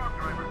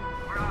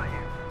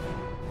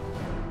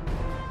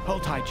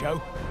 Hold tight,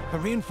 Joe. The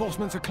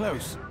reinforcements are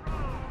close.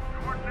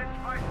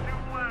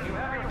 You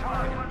have your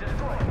target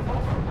destroyed.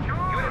 Over.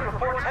 Unit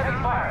reports heavy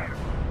fire.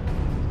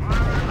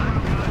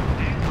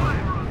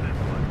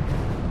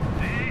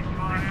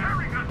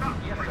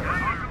 Yes, sir.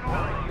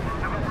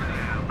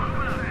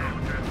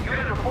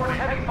 Unit reports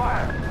heavy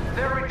fire.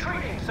 They're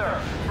retreating,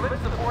 sir.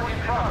 Blitz support in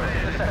progress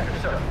in the sector,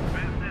 sir.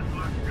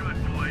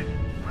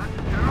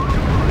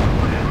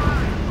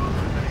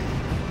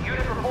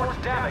 Unit reports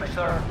damage,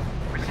 sir.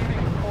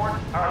 Receiving report,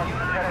 our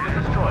unit has been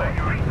destroyed.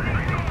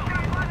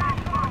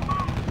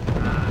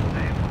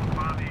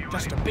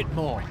 Just a bit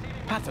more.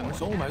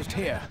 Patton's almost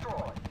here.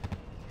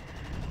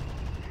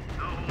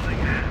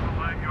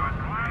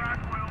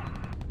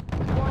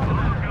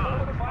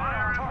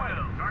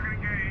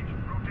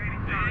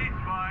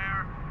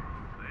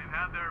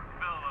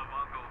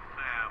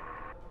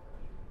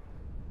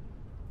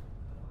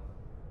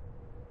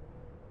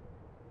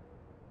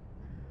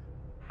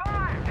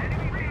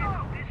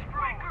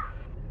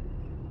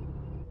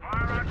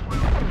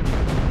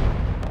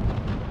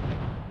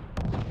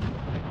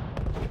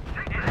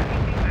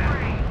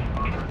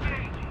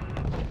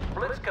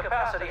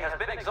 Capacity has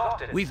been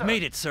exhausted. We've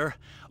made it, sir.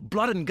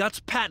 Blood and Guts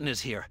Patton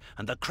is here,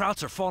 and the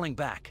Krauts are falling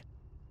back.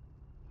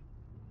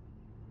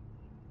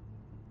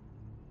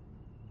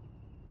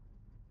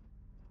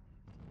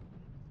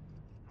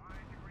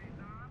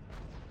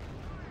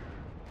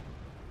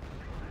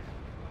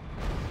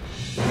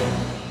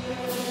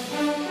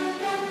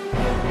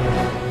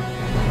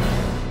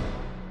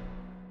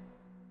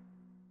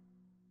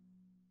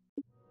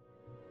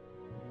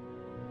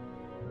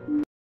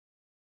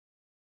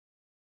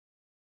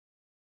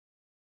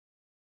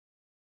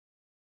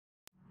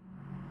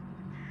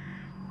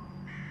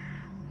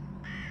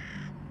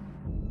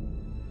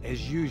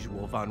 As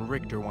usual, von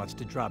Richter wants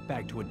to drop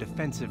back to a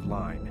defensive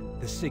line,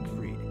 the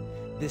Siegfried.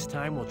 This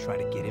time we'll try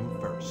to get him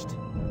first.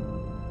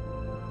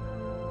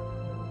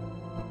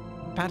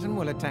 Patton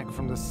will attack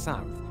from the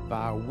south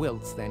via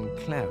Wiltz, then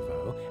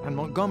Clairvaux, and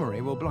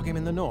Montgomery will block him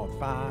in the north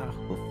via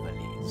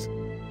Houffalize.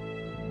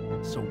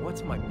 So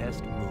what's my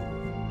best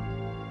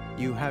move?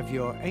 You have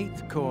your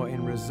 8th Corps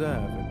in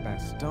reserve at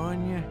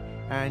Bastogne,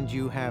 and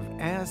you have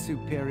air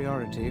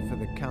superiority for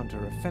the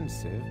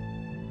counter-offensive.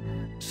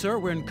 Sir,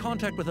 we're in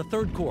contact with the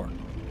 3rd Corps.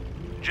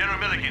 General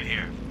Milligan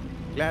here.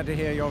 Glad to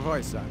hear your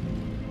voice, sir.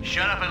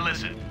 Shut up and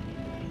listen.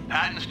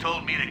 Patton's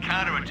told me to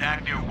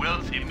counterattack near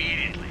Wiltz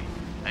immediately,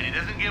 and he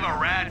doesn't give a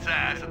rat's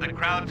ass that the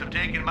Krauts have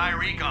taken my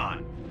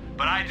recon.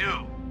 But I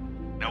do.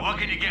 Now what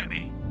can you get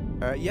me?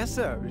 Yes,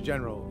 sir,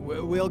 General.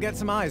 We'll get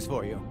some eyes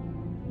for you.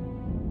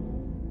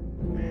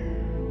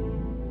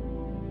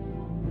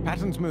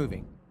 Patton's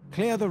moving.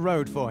 Clear the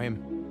road for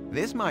him.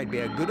 This might be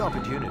a good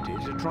opportunity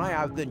to try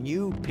out the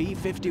new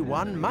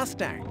P-51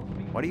 Mustang.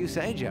 What do you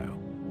say, Joe?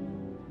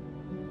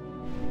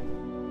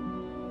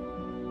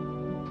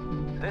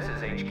 This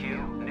is HQ.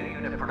 New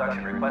unit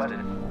production requested.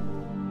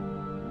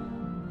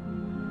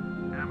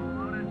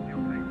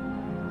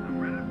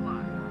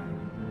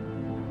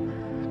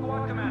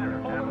 Squad commander,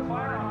 open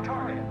fire on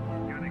target.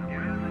 Gonna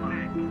get it in the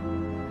neck.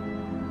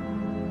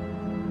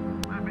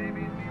 My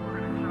baby and me, we're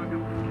gonna chug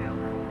up the kill.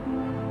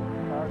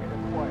 Target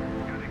acquired.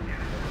 Gonna get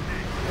it in the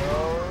neck.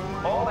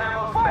 All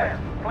ammo spent.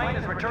 Plane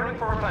is returning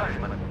for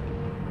replenishment.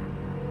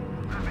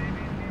 My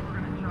baby and me, we're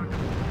gonna chug up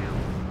the kill.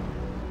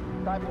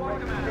 Squad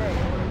commander,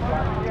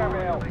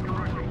 Make a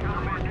Russian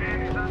combat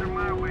candies under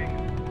my wing.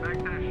 Back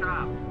to the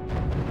shop.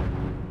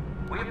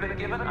 we have been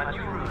given a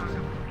new ruse.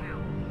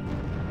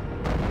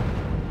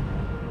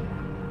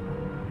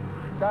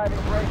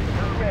 Diving break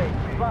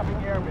engaged.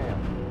 Dropping airmail.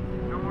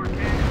 No more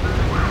candies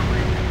under my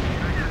wing.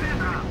 Back to the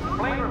shop.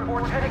 Plane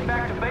reports heading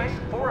back to base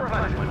for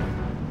replenishment.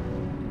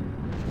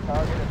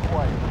 Target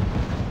acquired.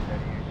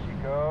 Steady as she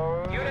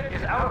goes. Unit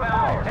is out of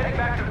ammo, heading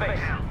back to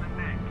base.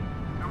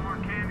 No more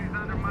candies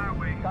under my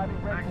wing. Back to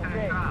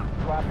the shop.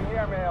 Dropping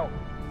airmail.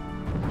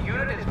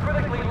 Unit is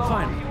critically low.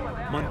 Finally,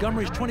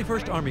 Montgomery's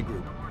 21st Army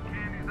Group.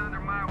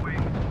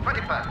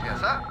 21st, yes,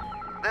 sir.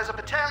 There's a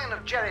battalion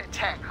of Jerry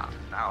tank hunters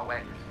our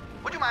way.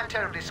 Would you mind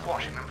terribly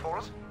squashing them for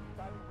us?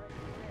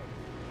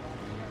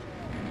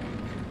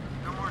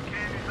 No more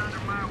candies under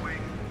my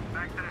wing.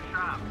 Back to the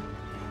shop.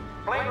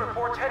 Plane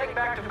reports heading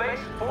back to base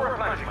for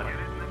replenishment. Get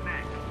it in the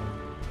neck.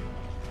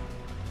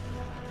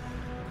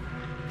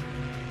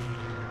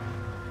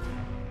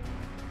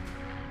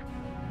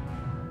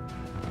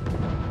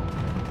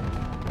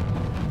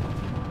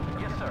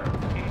 Yes, sir.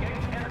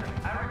 Engage enemy.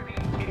 I repeat,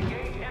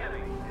 engage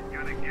enemy. He's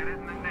gonna get it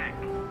in the neck.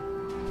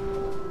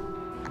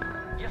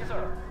 Yes,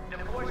 sir.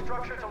 Deploy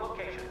structure to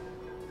location.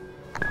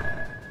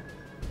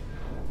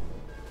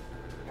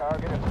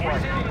 Target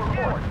acquired. Receiving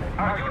report.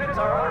 Our units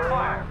are under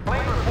fire.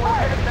 Plane reports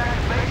heading back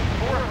to base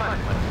for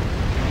replenishment.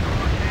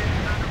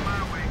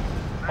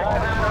 All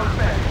ammo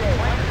spent.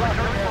 Plane is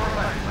returning for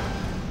replenishment.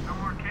 No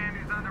more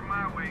candies under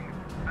my wing.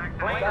 Back to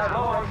Plane is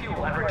low on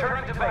fuel and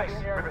returning to base.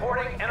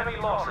 Reporting enemy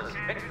losses.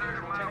 Engineers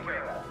will take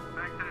care of that.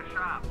 Back to the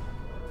shop.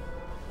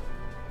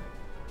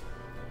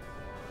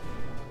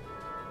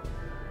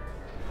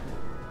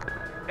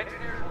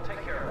 Engineers will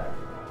take care of that.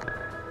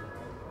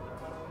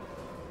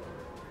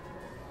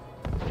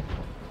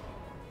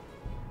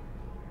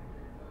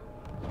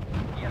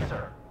 Yes,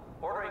 sir.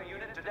 Ordering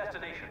unit to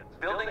destination.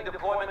 Building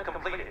deployment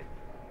completed.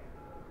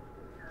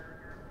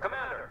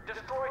 Commander,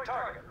 destroy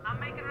target. I'm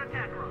making an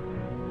attack run.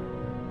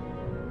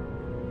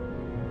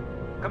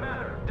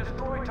 Commander,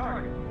 destroy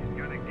target. He's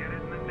gonna get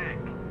it in the neck.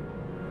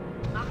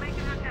 I'm making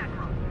an attack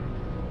run.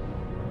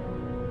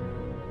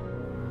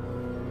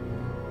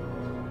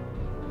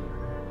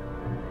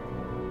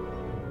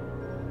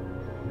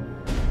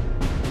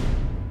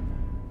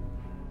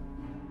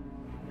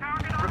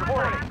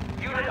 Reporting.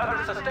 Unit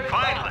under sustained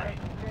Finally!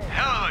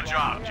 Hell of a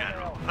job,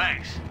 General.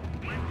 Thanks.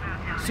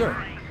 Sir,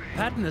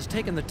 Patton has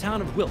taken the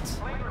town of Wiltz.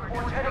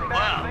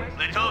 Well,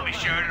 they told me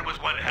Sheridan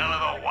was one hell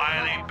of a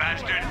wily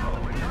bastard.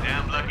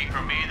 Damn lucky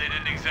for me they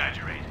didn't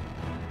exaggerate.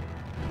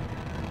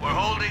 We're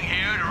holding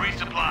here to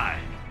resupply.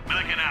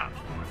 Milligan out.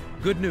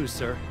 Good news,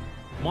 sir.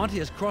 Monty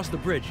has crossed the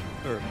bridge,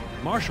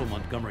 Marshal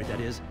Montgomery,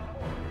 that is.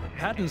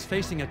 Patton's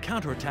facing a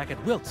counterattack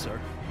at Wiltz, sir.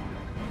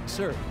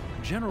 Sir,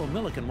 General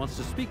Milligan wants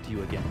to speak to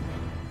you again.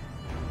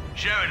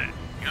 Sheridan,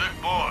 you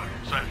look bored,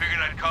 so I figured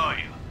I'd call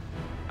you.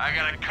 I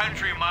got a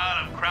country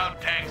mile of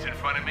Kraut tanks in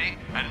front of me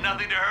and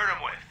nothing to hurt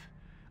them with.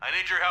 I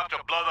need your help to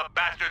blow the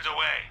bastards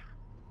away.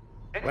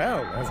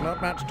 Well, there's not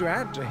much to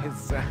add to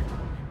his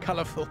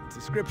colorful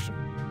description.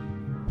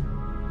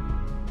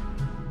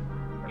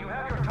 You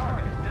have your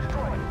target.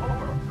 Destroy it.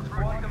 Over.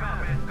 Squad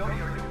commander, go to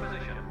your new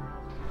position.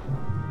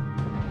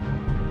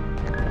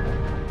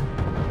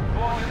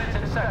 All units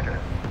in sector.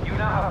 You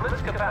now have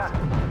blitz capacity.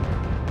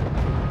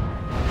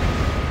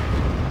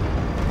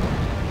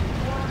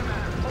 Squad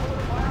commander, open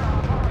fire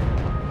on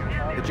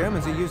target. The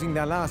Germans are using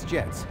their last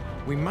jets.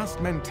 We must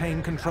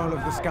maintain control of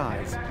the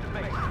skies.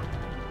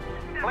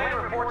 Plane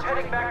reports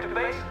heading back to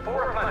base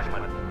for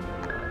replenishment.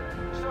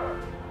 Sir,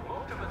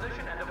 move to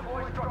position and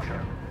deploy structure.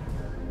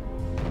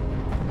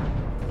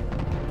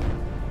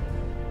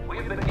 We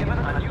have been given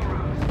a new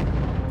ruse.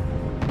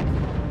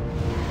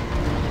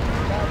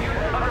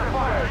 Unit under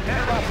fire.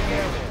 Enemy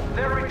engaged.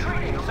 They're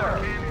retreating, sir.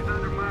 Enemy's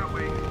under my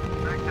wing.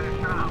 Back to the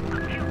shop.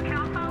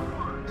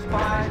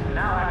 Spies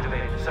now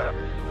activated, sir.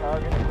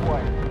 Target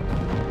acquired.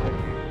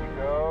 Here she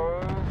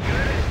goes.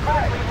 Unit is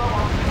critically low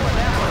on fuel and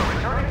ammo.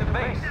 Returning to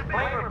base.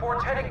 Plane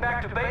reports heading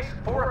back to base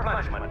for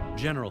replenishment.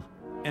 General,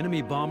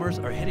 enemy bombers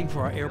are heading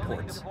for our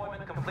airports.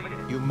 Deployment completed.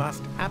 You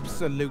must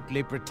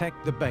absolutely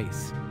protect the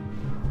base.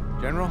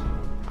 General,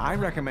 I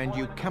recommend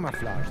you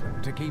camouflage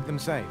them to keep them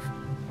safe.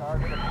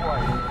 Target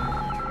acquired.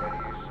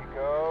 Here she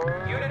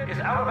goes. Unit is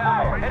out of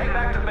ammo. Heading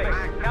back to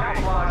base.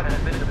 Camouflage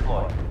has been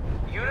deployed.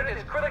 Unit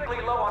is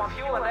critically low on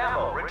fuel and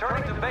ammo.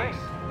 Returning to base.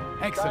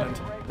 Excellent.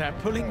 They're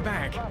pulling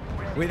back.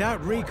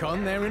 Without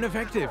recon, they're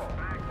ineffective.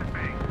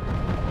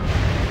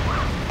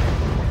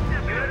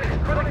 Unit is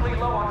critically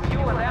low on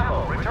fuel and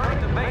ammo. Returning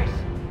to base.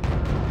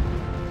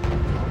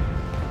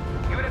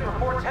 Unit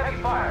reports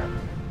heavy fire.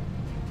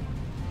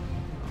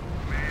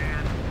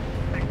 Man,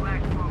 thick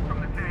black smoke from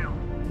the tail.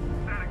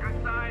 Is that a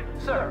good sign?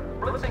 Sir,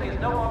 blitzing is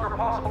no longer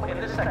possible in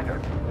this sector.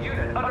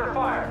 Unit under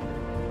fire.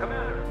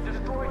 Commander,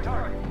 destroy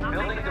target.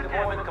 Building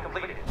deployment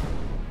completed.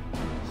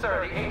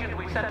 Sir, the agent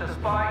we sent to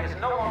spy is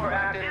no longer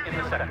active in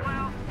the sector.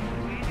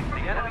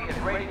 The enemy is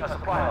raiding a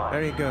supply line.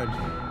 Very good.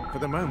 For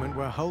the moment,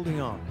 we're holding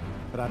on.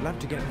 But I'd love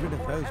to get rid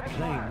of those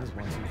planes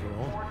once and for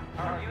all.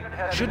 Our unit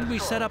has Shouldn't we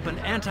been set up an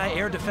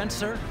anti-air defense,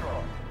 sir?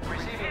 destroyed.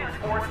 Receiving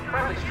report,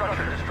 friendly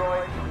structure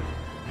destroyed.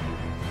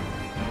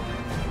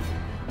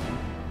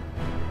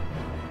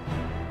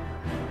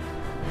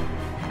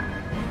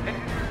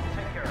 Engineers will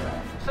take care of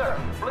that. Sir,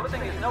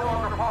 blitzing is no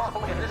longer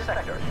possible in this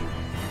sector.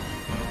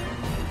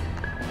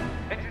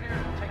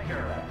 Engineers will take care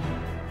of that.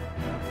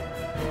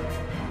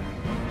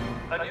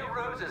 A new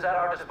ruse is at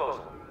our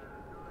disposal.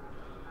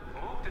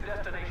 Move to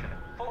destination.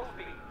 Full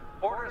speed.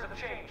 Orders have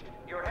changed.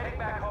 You're heading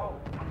back home.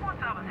 Once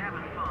I was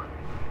having fun.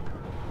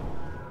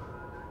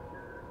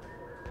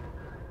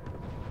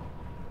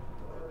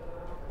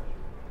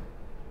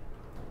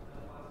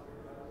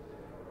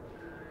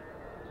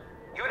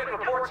 Unit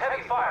reports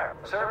heavy fire.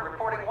 Sir,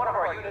 reporting one of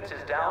our units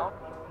is down.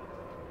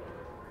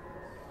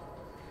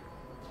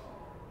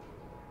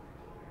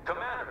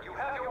 Commander, you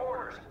have your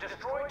orders.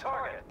 Destroy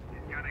target.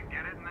 You gotta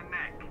get it in the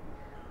neck.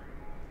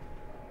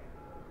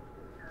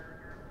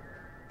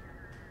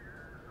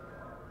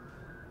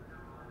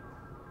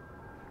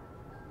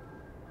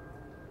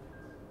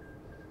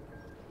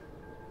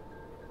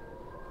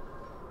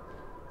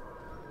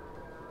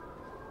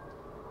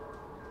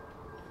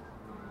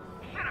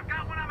 Shit, I've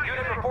got one on my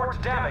Unit head. reports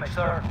damage,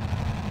 sir.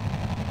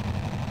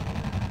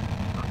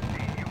 I'll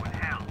see you in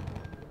hell.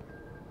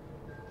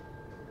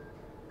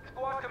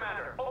 Squad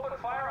commander, open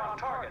fire on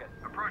target.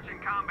 Approaching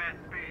combat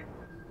speed.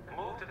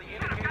 Move to the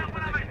indicated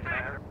position,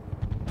 commander.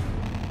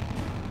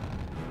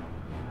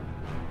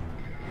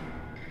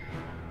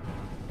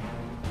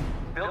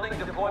 Building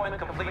deployment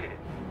completed.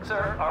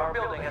 Sir, our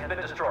building has been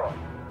destroyed.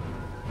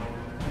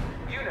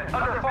 Unit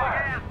under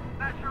fire.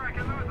 Not sure I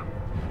can lose them.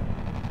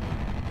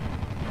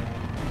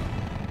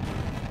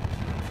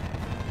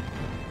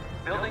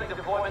 Building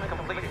deployment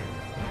completed.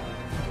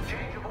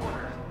 Change of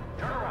orders.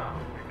 Turn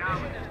around.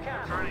 Mission is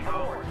canceled. Turning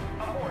Abort.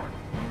 Abort.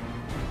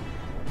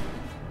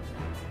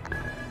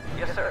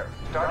 Yes, sir.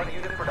 Starting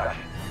unit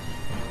production.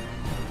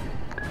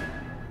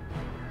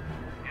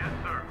 Yes,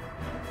 sir.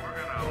 We're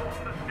gonna own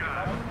the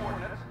sky. Have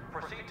coordinates.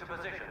 Proceed to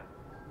position.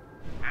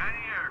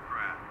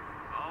 Anti-aircraft.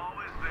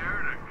 Always there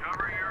to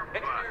cover your butt.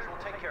 Engineers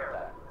will take care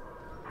of that.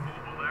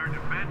 Mobile air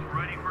defense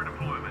ready for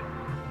deployment.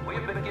 We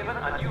have been given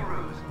a new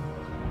ruse.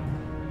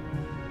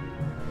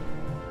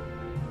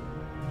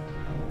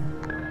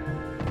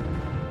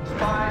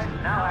 Spies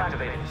now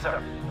activated,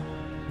 sir.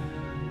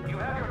 You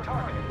have your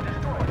target.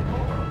 Destroy it.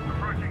 Over.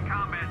 Approaching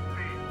combat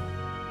speed.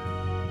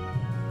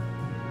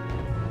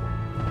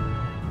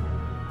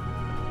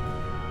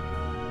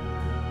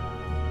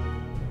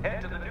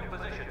 Head to the new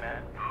position,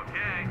 man.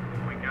 Okay,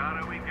 we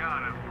got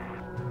it.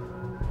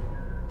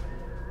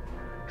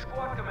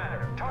 Squad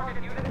commander,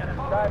 target unit and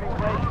follow Diving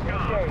orders. rate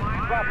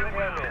engaged. Dropping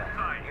airman.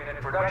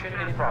 Unit production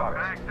in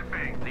progress. Back to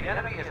base. The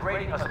enemy is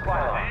raiding a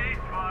supply line. Cease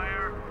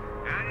fire.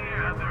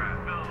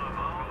 Anti-aircraft fellow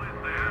always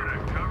there to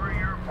cover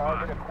your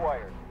Target butt.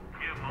 acquired.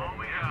 Give them all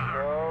we got.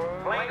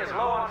 Goes. Plane is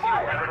low on fuel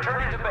and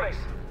returning to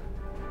base.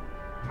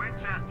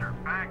 Winchester,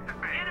 back to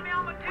base. Enemy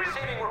on the tail.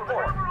 Receiving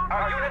report.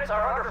 Our units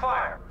are under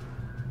fire.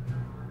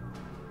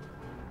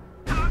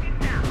 Target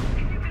down.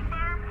 Can you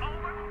confirm?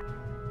 Over.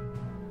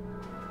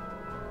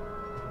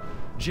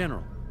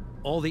 General,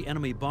 all the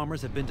enemy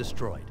bombers have been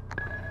destroyed.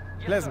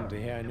 Pleasant to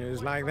hear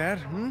news like that,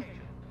 hmm?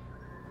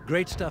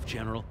 Great stuff,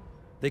 General.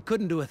 They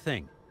couldn't do a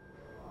thing.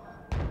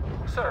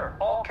 Sir,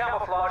 all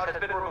camouflage has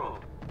been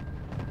removed.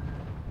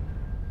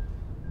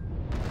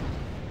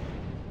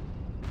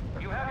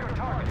 You have your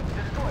target.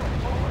 Destroy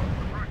it. Over.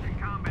 Approaching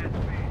combat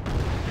speed.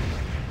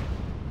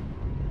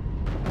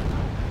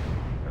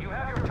 You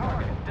have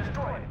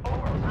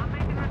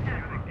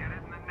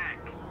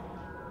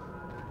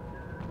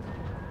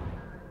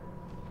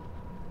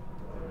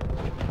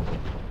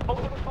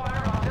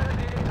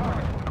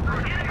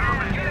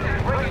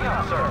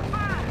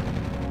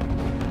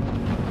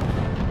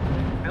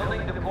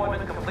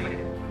deployment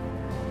completed.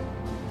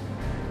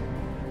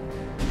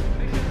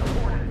 Mission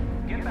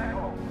aborted. Get back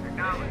home.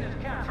 Mission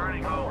is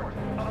canceled. Abort.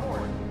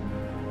 Abort.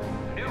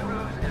 New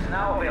R.U.S.E is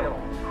now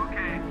available.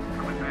 Okay,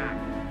 coming back.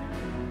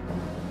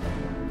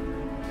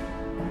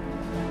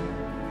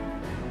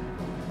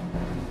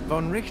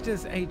 Von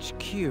Richter's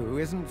HQ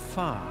isn't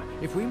far.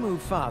 If we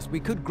move fast, we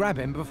could grab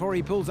him before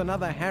he pulls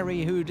another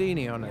Harry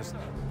Houdini on us.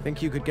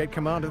 Think you could get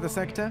command of the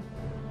sector?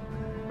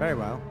 Very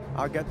well.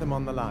 I'll get them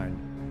on the line.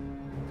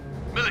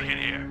 Milliken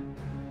here.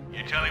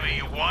 You telling me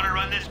you want to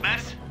run this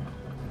mess?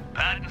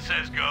 Patton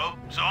says go,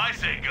 so I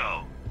say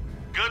go.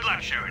 Good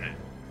luck, Sheridan.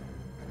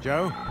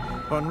 Joe,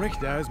 Von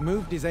Richter has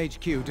moved his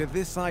HQ to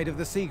this side of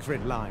the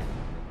Siegfried line.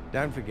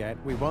 Don't forget,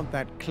 we want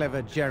that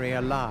clever Jerry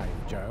alive,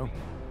 Joe.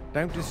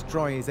 Don't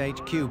destroy his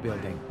HQ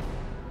building.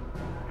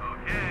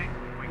 Okay,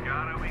 we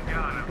got him, we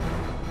got him.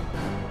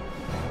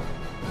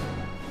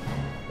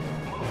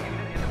 Move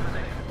unit into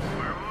position.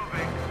 We're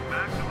moving.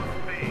 Maximum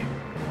speed.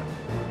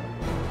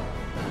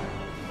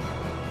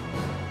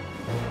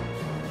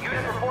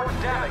 Unit reports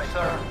damage,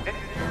 sir.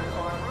 Engineers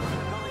are en route to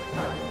the building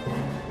site.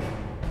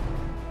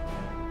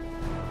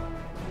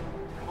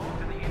 Move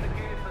to the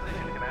indicated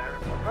position, Commander.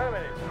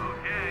 Affirmative.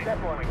 Okay, Step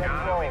one, we let's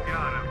got roll. him, we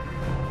got him.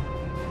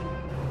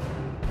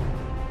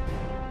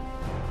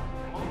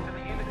 Move to the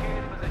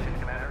indicated position,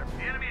 Commander.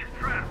 The enemy is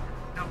trapped.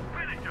 Now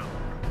finish him.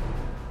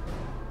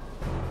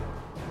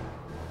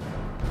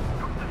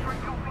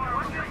 Concentrate your fire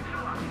on the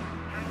artillery.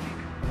 Changing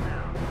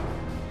now.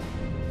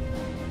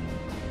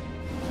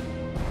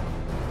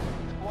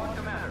 Squad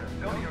Commander,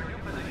 go to your new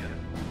position.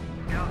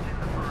 Scouts in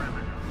the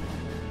perimeter.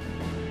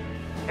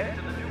 Head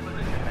to the new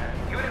position, man.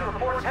 Unit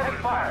reports heavy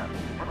fire.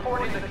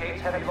 Report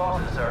indicates heavy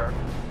losses, sir.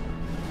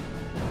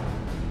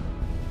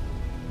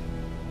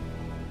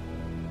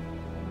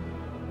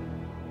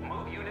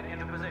 Move unit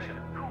into position.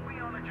 Copy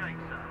on the Jake,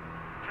 sir.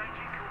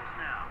 Changing course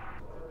now.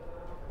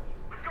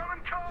 We've got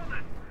him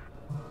cornered.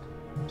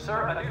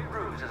 Sir, a new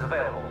R.U.S.E is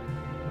available.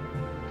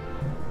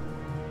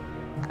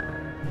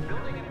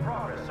 Building in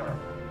progress, sir.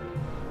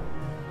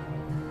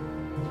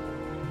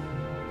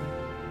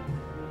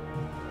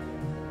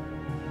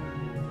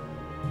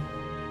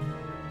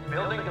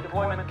 Building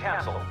deployment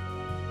canceled.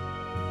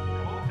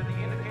 Move to the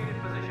indicated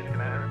position,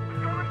 Commander.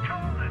 We've got him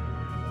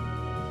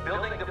cornered.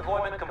 Building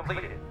deployment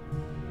completed.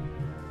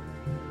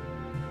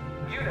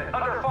 Unit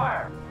under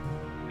fire.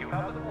 You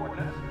have the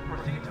coordinates.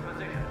 Proceed to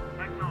position.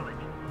 Acknowledged.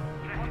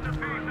 Checking the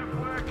piece of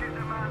work is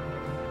a man.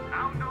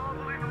 Outdoors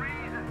within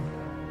reason.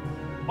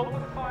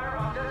 Open fire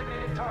on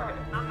designated target.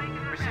 I'm making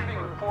a Receiving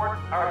report,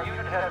 our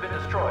unit has been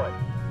destroyed.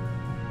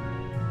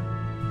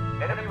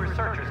 Enemy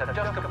researchers have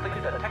just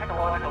completed a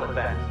technological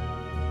advance.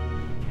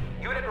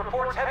 Unit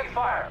reports heavy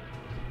fire.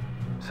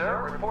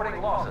 Sir, reporting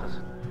losses.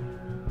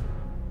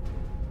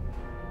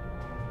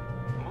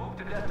 Move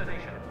to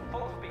destination.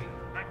 Full speed.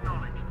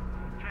 Acknowledged.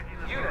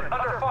 Checking the Unit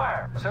under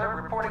fire. Sir,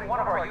 reporting one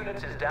of our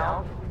units is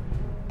down.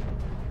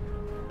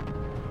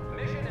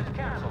 Mission is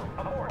canceled.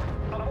 Abort.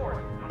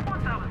 Abort.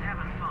 Once I was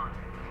having fun.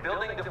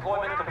 Building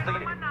deployment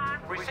completed.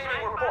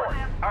 Receiving report.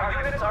 Our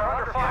units are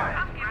under fire.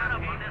 I'm giving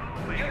up on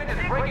this. Unit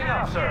is breaking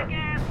up, sir.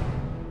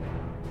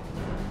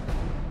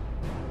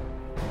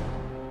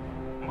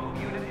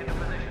 Move unit into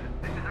position.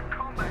 This is a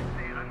combat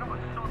theater, not a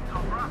sod's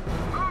opera.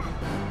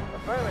 Move!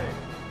 Affirmative.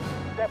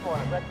 Step on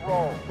it, let's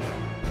roll.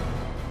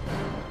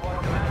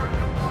 Squad Commander.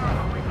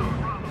 We got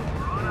Bravo.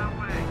 We're on our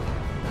way.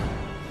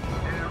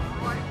 They're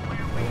right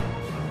where we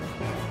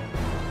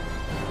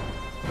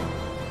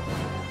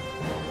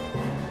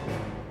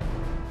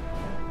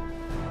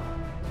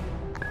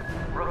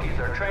Rookies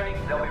are training.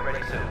 They'll be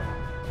ready soon.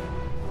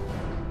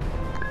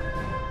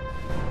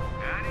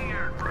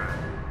 Anti-aircraft.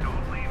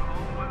 Don't leave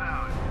home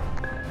without it.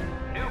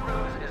 New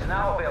R.U.S.E is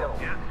now available.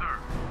 Yes, sir.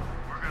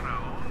 We're gonna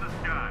own the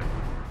sky.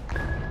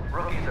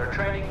 Rookies are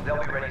training.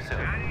 They'll be ready soon.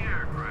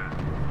 Anti-aircraft.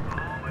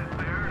 Always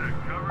there to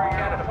cover We you.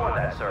 can't afford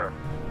that, sir.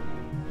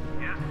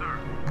 Yes, sir.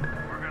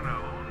 We're gonna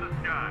own the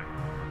sky.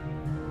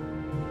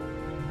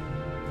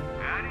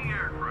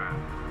 Anti-aircraft.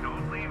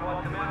 Don't leave Squad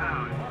home Commander,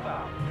 without it. move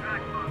out.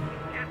 Track books.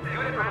 Get this.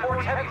 Unit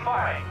reports heavy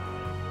fire.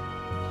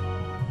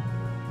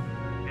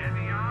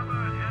 Heavy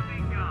armor and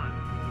heavy guns.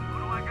 What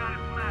do I got to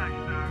smash,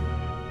 sir?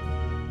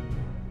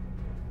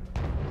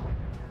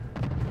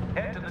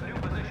 Head to the new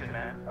position,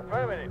 man.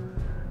 Affirmative.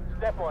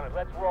 Step on it,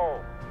 let's roll.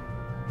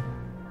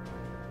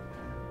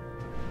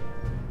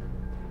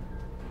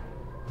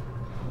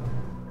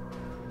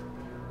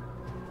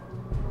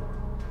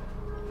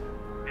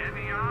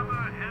 Heavy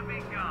armor and heavy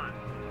guns.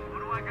 What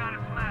do I got to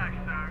smash,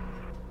 sir?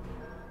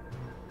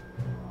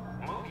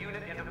 Move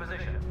unit into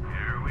position.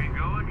 Here we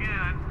go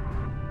again.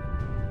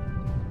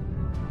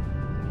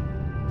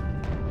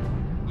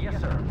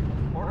 Yes, sir.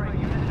 Ordering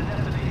unit to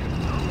destination.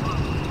 No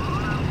problem. We're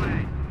on our way.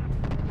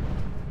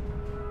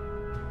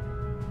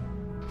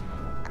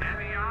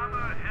 Heavy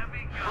armor and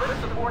heavy guns.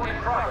 Blitz support in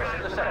progress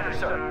in the sector,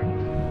 sir.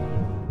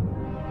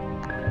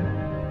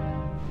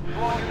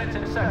 All units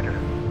in sector.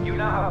 You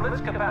now have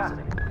blitz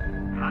capacity.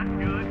 Not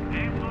good.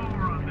 Aim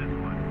lower on this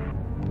one.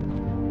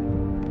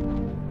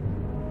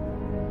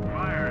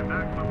 Fire,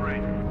 maximum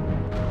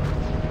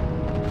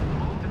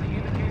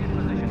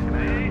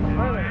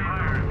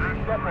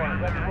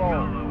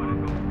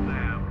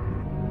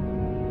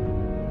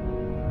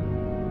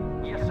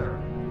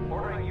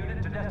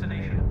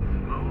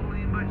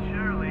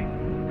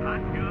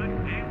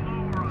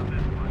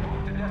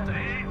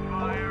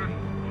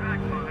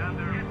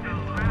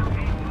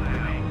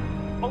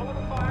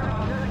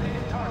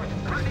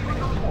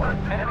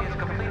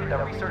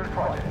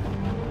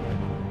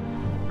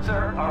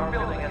Sir, our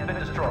building has been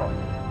destroyed.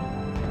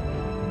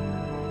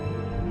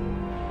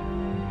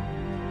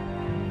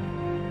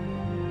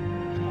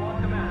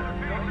 Squad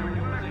Commander, go to your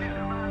new position.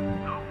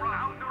 No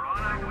problem. We're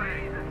on our way.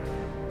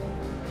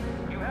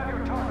 You have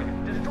your target.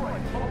 Destroy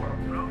it. Over.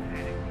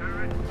 Rotating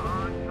turret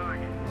on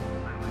target.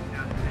 I was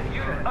just...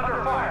 Unit under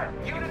fire.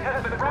 Unit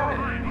has been routed.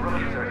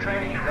 Rookies are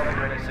training. They'll be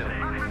ready soon.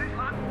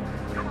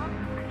 Come on.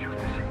 It just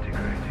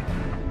disintegrated.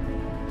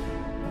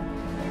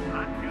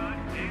 Not good.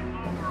 Game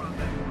over on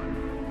this one.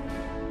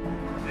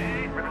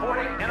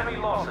 Reporting enemy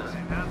losses.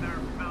 They've had their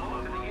fill Move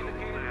of to the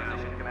indicated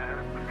position, Commander.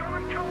 I'm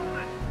going cold.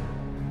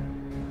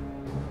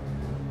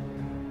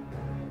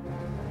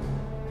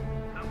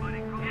 Somebody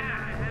call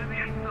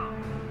heavy stuff.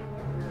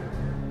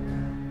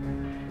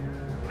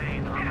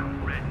 Main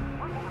red.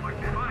 One more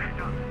fire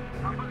done.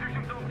 Our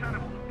position's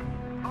untenable.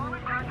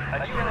 Falling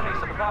back. A new enemy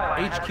supply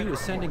line has HQ been is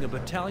sending a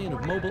battalion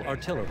of mobile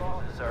artillery.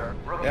 losses, sir.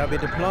 Rookies They'll be are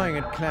training. deploying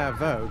at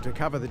Clairvaux to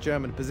cover the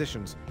German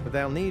positions, but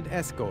they'll need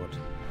escort.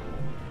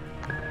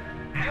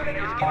 Unit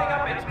is giving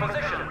up its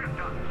position.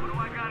 What do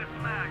I got it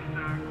flagged,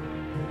 sir?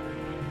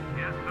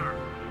 Yes, sir.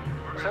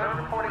 Sir,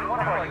 reporting one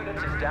of our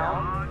units is down.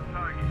 On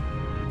target.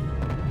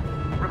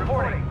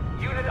 Reporting.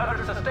 Unit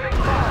under sustained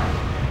fire.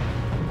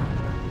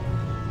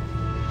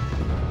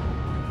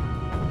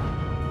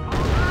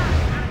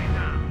 Enemy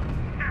down.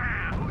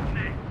 Who's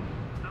next?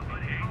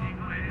 Somebody aiming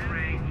close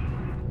range.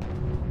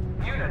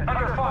 Unit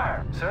under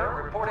fire.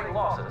 Sir, reporting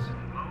losses.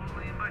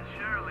 Slowly but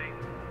surely.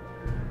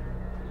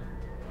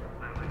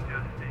 I was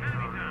just seeing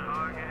enemy down.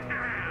 Target.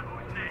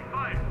 Who's next?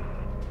 Fire.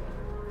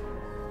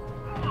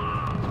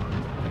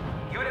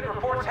 Unit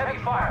reports heavy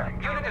fire.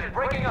 Unit is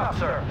breaking up,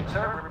 sir.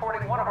 Sir,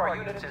 reporting one of our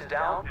units is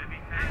down.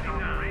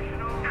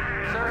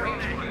 Sir,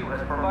 HQ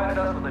has provided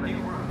us with a new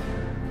route.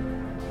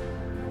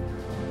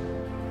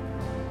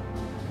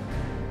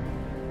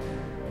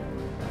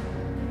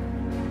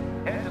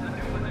 Head to the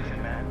new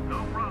position, man.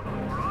 No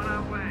problem. We're on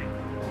our way.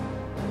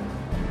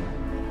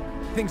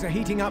 Things are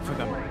heating up for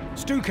them.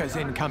 Stuka's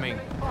incoming.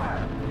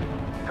 Fire.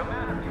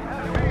 Commander, you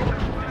have your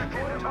orders.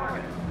 Destroy the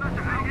target.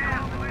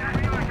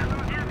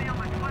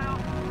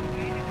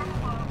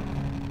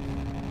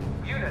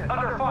 Unit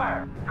under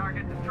fire.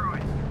 Target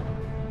destroyed.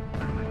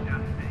 I was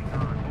just seeing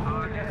on Move to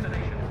target.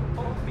 destination.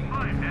 Full speed.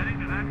 I'm heading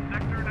to that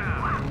sector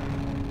now.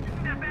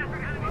 That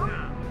bastard enemy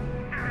down.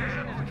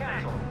 Mission is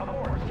canceled.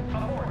 Abort.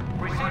 Abort.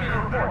 Receiving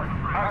report.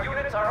 Our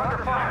units are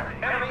under fire.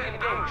 Enemy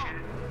engaged.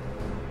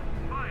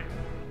 Fire.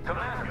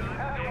 Commander, you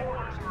have your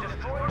orders.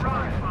 Destroy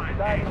target. Fire.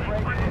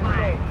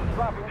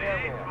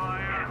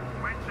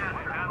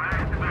 Winchester,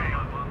 back to me.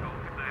 Bungle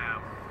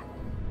Sam.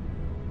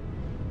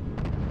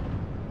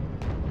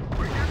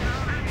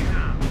 Enemy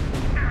down.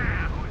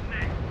 Who's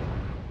next?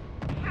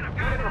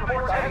 Unit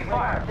reports heavy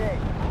fire.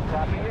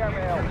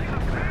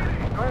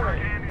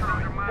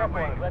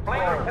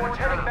 Plane reports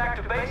heading back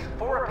to base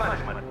for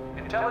replenishment.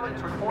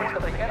 Intelligence reports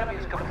that the enemy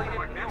has completed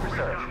new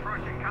research.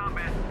 Approaching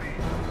combat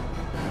speed.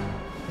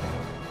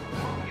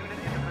 Unit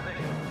into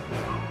position.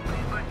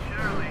 Slowly but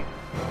surely.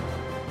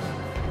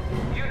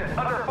 Unit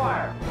under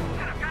fire.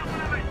 I've got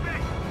one of my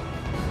six.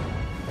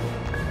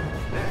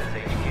 This is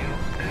HQ.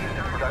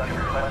 Unit production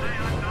requested.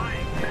 I'm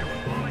dying.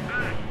 Falling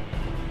back.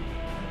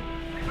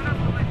 Keep it up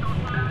till they don't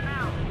slow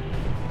down.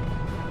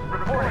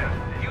 Reporting.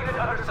 Unit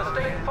under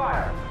sustained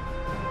fire.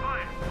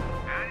 Fire.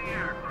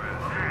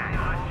 Anti-aircraft.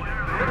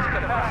 Its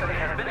capacity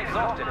has been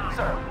exhausted,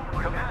 sir.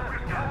 Commander,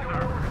 you have your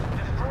orders.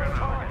 Destroy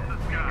target.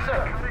 Sir,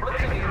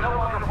 blitzing is no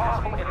longer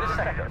possible in this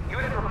sector.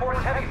 Unit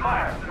reports heavy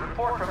fire.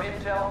 Report from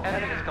intel.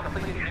 Enemy has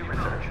completed new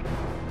research.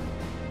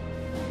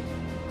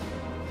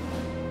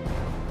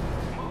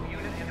 Move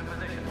unit into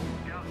position.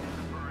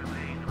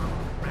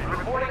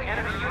 Reporting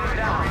enemy unit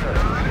down, sir.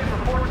 Unit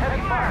reports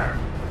heavy fire.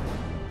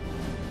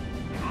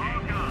 All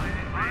guns,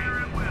 fire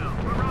at will.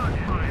 We're on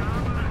fire.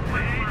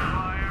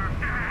 Fire.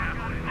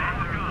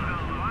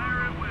 Fire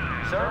at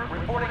will. Sir,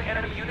 reporting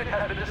enemy unit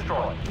has been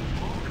destroyed.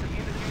 Move to the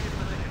indicated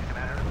position,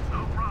 Commander. No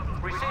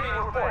problem. Receiving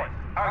report.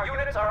 Our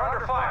units are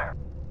under fire.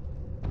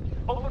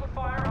 Open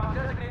fire on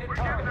designated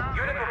target.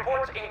 Unit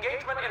reports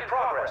engagement in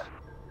progress.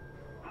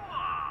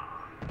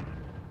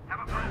 Have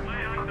a good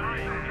way on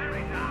dying.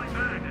 Enemy down.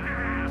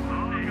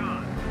 All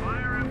guns,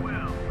 fire at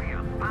will. We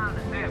are bound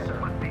to Yes, sir.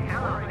 what the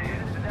hell Ordering is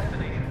units to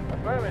destination.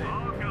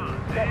 All guns,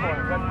 Let's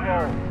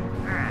roll.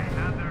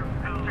 Have their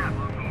fill of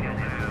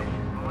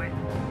boys.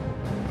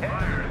 Head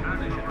to the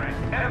new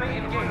position. Enemy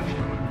engaged.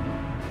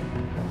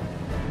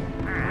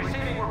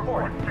 Receiving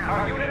report.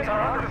 Our units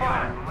are under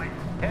fire.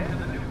 Head to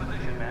the new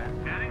position, man.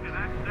 Heading to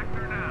that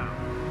sector now.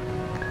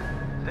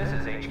 This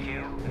is HQ.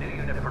 New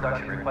unit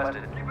production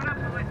requested. Keep it up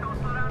till they don't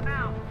slow down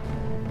now.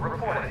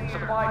 Reported.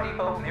 Supply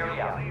depot nearly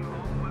out. Leave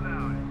home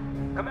without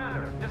it.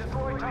 Commander,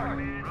 destroy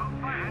target.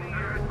 On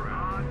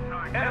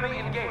target. Enemy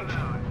engaged.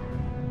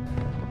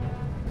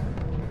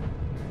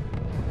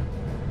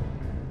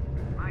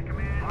 My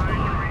command.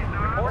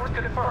 Reports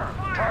confirmed.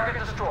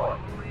 Target destroyed.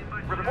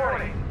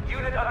 Reporting.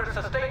 Unit under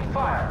sustained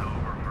fire.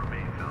 Over for me.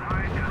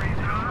 Fire.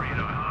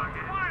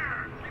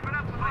 Keep it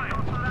up till they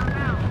don't slow down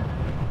now.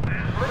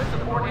 Blitz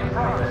support report in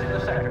progress in the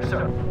sector,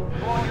 sir.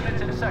 All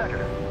units in sector.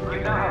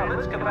 You now have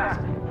Blitz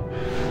capacity.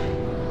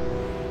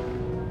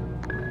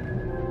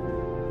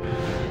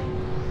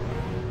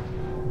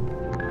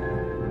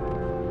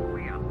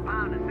 We are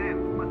bound to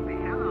them. What the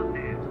hell out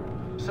there?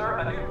 Sir,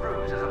 a new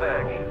R.U.S.E is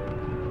available.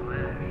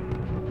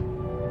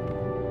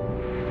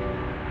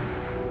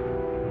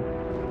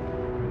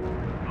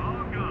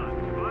 All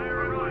guns,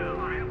 fire at oil.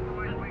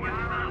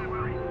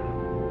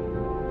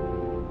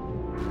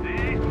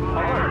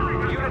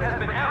 Alert! Unit has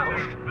been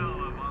ambushed.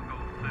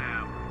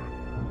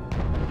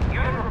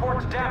 Unit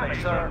reports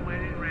damage, sir.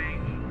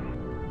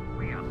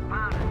 We are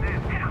bound to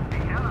them. What the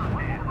hell out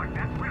there? Like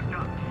that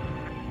Bristol.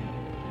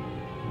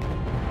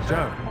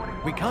 Joe,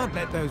 we can't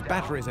let those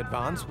batteries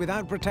advance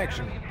without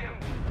protection.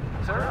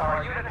 Sir,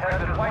 our unit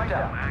has been wiped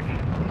out.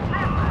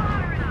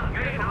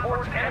 Unit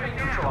reports enemy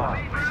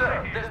neutralized.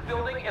 Sir, this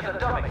building is a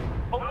dummy.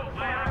 Open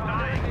fire on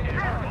designated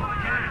target.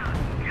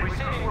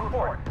 Receiving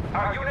report.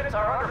 Our units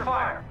are under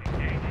fire.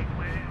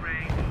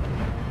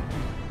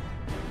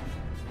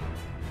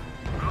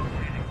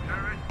 Rotating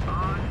turret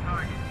on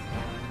target.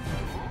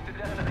 Move to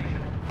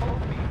destination. Full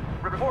speed.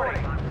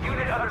 Reporting.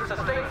 Unit under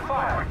sustained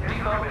fire.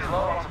 Depot is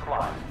low on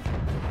supplies.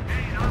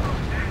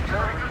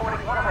 Sir,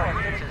 reporting one of our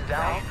units is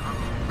down.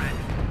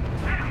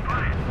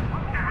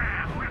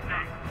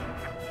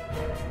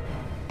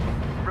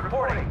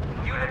 Reporting.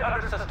 Unit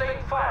under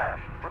sustained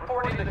fire.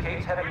 Report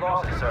indicates heavy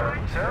losses, sir.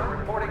 Sir,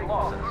 reporting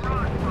losses.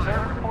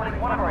 Sir, reporting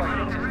one of our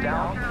units is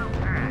down.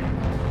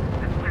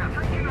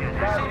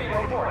 Receiving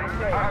report.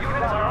 Our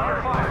units are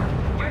under fire.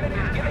 Unit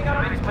is giving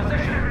up its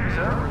position.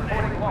 Sir,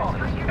 reporting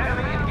losses.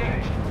 Enemy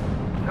engaged.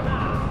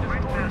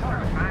 Destroy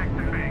target.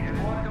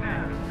 Squad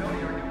commander, go to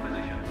your new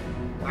position.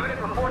 Unit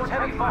reports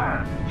heavy fire.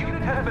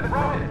 Unit has been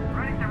routed.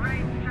 Ready to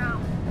range shell.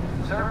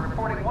 Sir,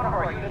 reporting one of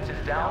our units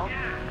is down.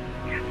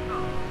 Get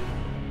some.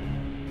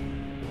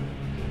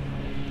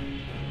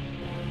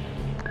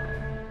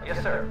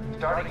 Yes, sir.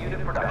 Starting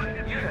unit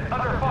production. Unit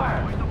under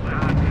fire.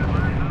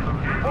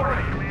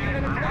 Reporting.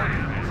 Unit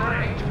fleeing. Sir,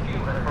 HQ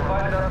has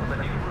provided us with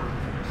a new route.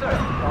 Sir,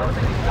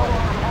 blitzing is no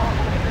longer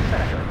possible in this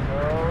sector.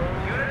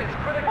 Unit is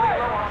critically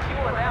low on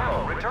fuel and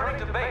ammo. Returning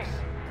to base.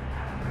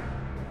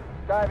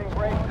 Diving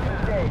brakes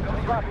engaged.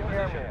 Dropping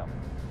airmail.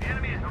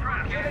 Enemy is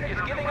trapped. Unit is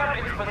giving up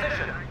its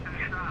position.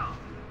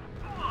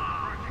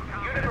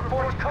 Unit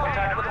reports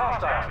contact with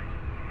hostiles.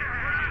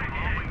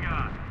 All we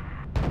got.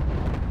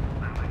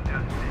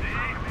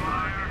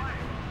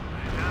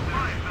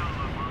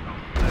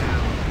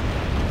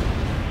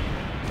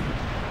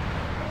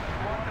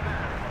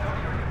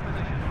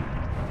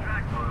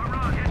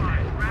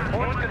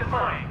 Point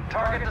confirmed.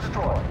 Target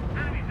destroyed.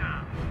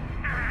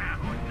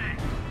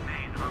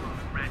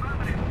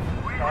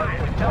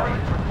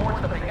 Intelligence reports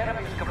that the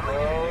enemy is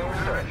completing a new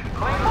research.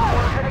 Claim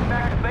reports heading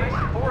back to base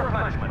for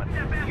replenishment.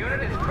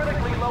 Unit is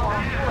critically low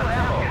on fuel and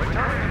ammo.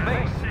 Returning to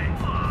base.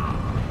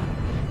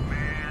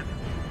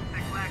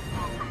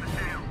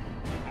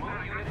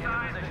 Move unit into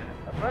position.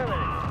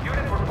 Affirmative.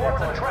 Unit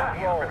reports a trap.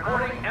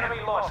 Reporting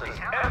enemy losses.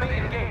 Enemy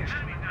engaged.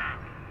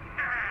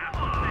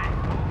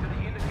 Move to the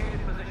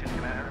indicated position,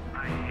 Commander.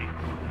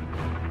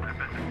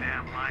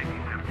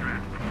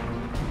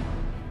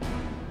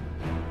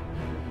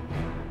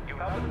 You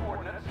have the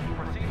coordinates.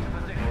 Proceed to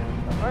position.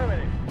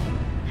 Affirmative.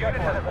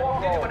 Unit has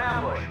walked into an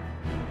ambush. You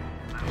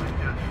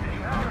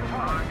have your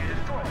target.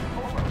 Destroy it.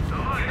 Over.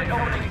 Unit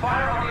opening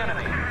fire on the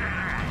enemy.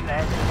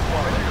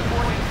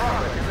 Report in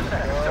progress in the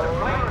sector. So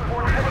plane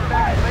report heading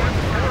back to base.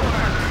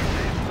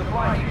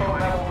 Supply depot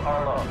levels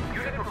are low.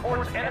 Unit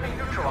reports enemy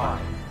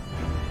neutralized.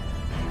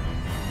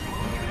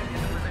 Move unit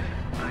into position.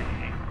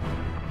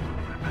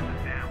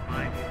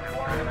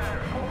 Squad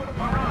commander, open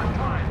fire on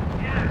target.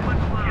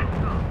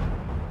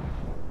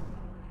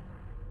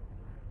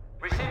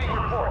 Receiving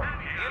report.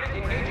 Unit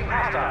engaging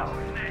hostiles.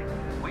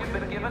 We've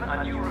been given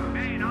a new route.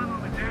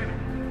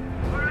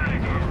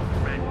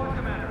 Squad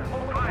commander,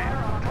 open fire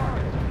on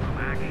target.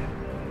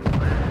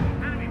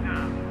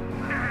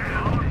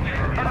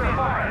 Unit under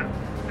fire.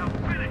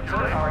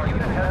 Sir, our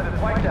unit has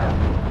been wiped out.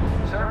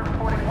 Sir,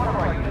 reporting one of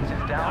our units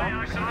is down.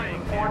 Receiving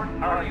report,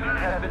 our unit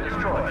has been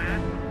destroyed.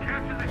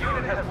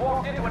 Unit has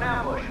walked into an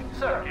ambush.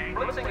 Sir,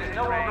 blitzing is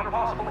no longer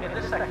possible in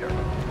this sector.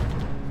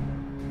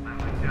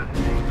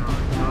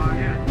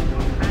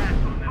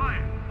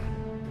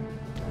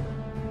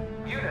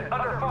 Unit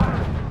under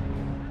fire.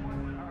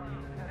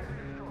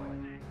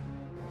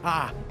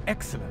 Ah,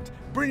 excellent.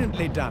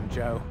 Brilliantly done,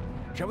 Joe.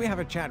 Shall we have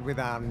a chat with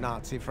our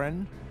Nazi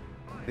friend?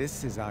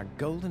 This is our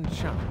golden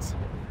chance.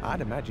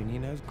 I'd imagine he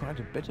knows quite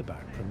a bit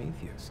about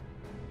Prometheus.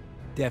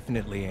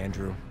 Definitely,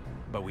 Andrew.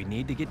 But we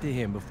need to get to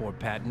him before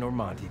Patton or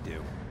Monty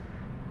do.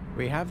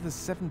 We have the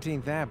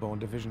 17th Airborne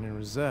Division in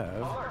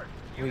reserve.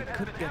 We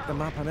could get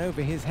them up and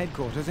over his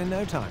headquarters in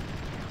no time.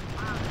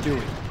 Do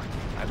it.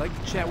 I'd like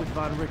to chat with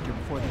Von Richter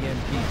before the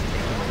MPs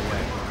take him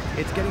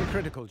away. It's getting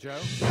critical, Joe.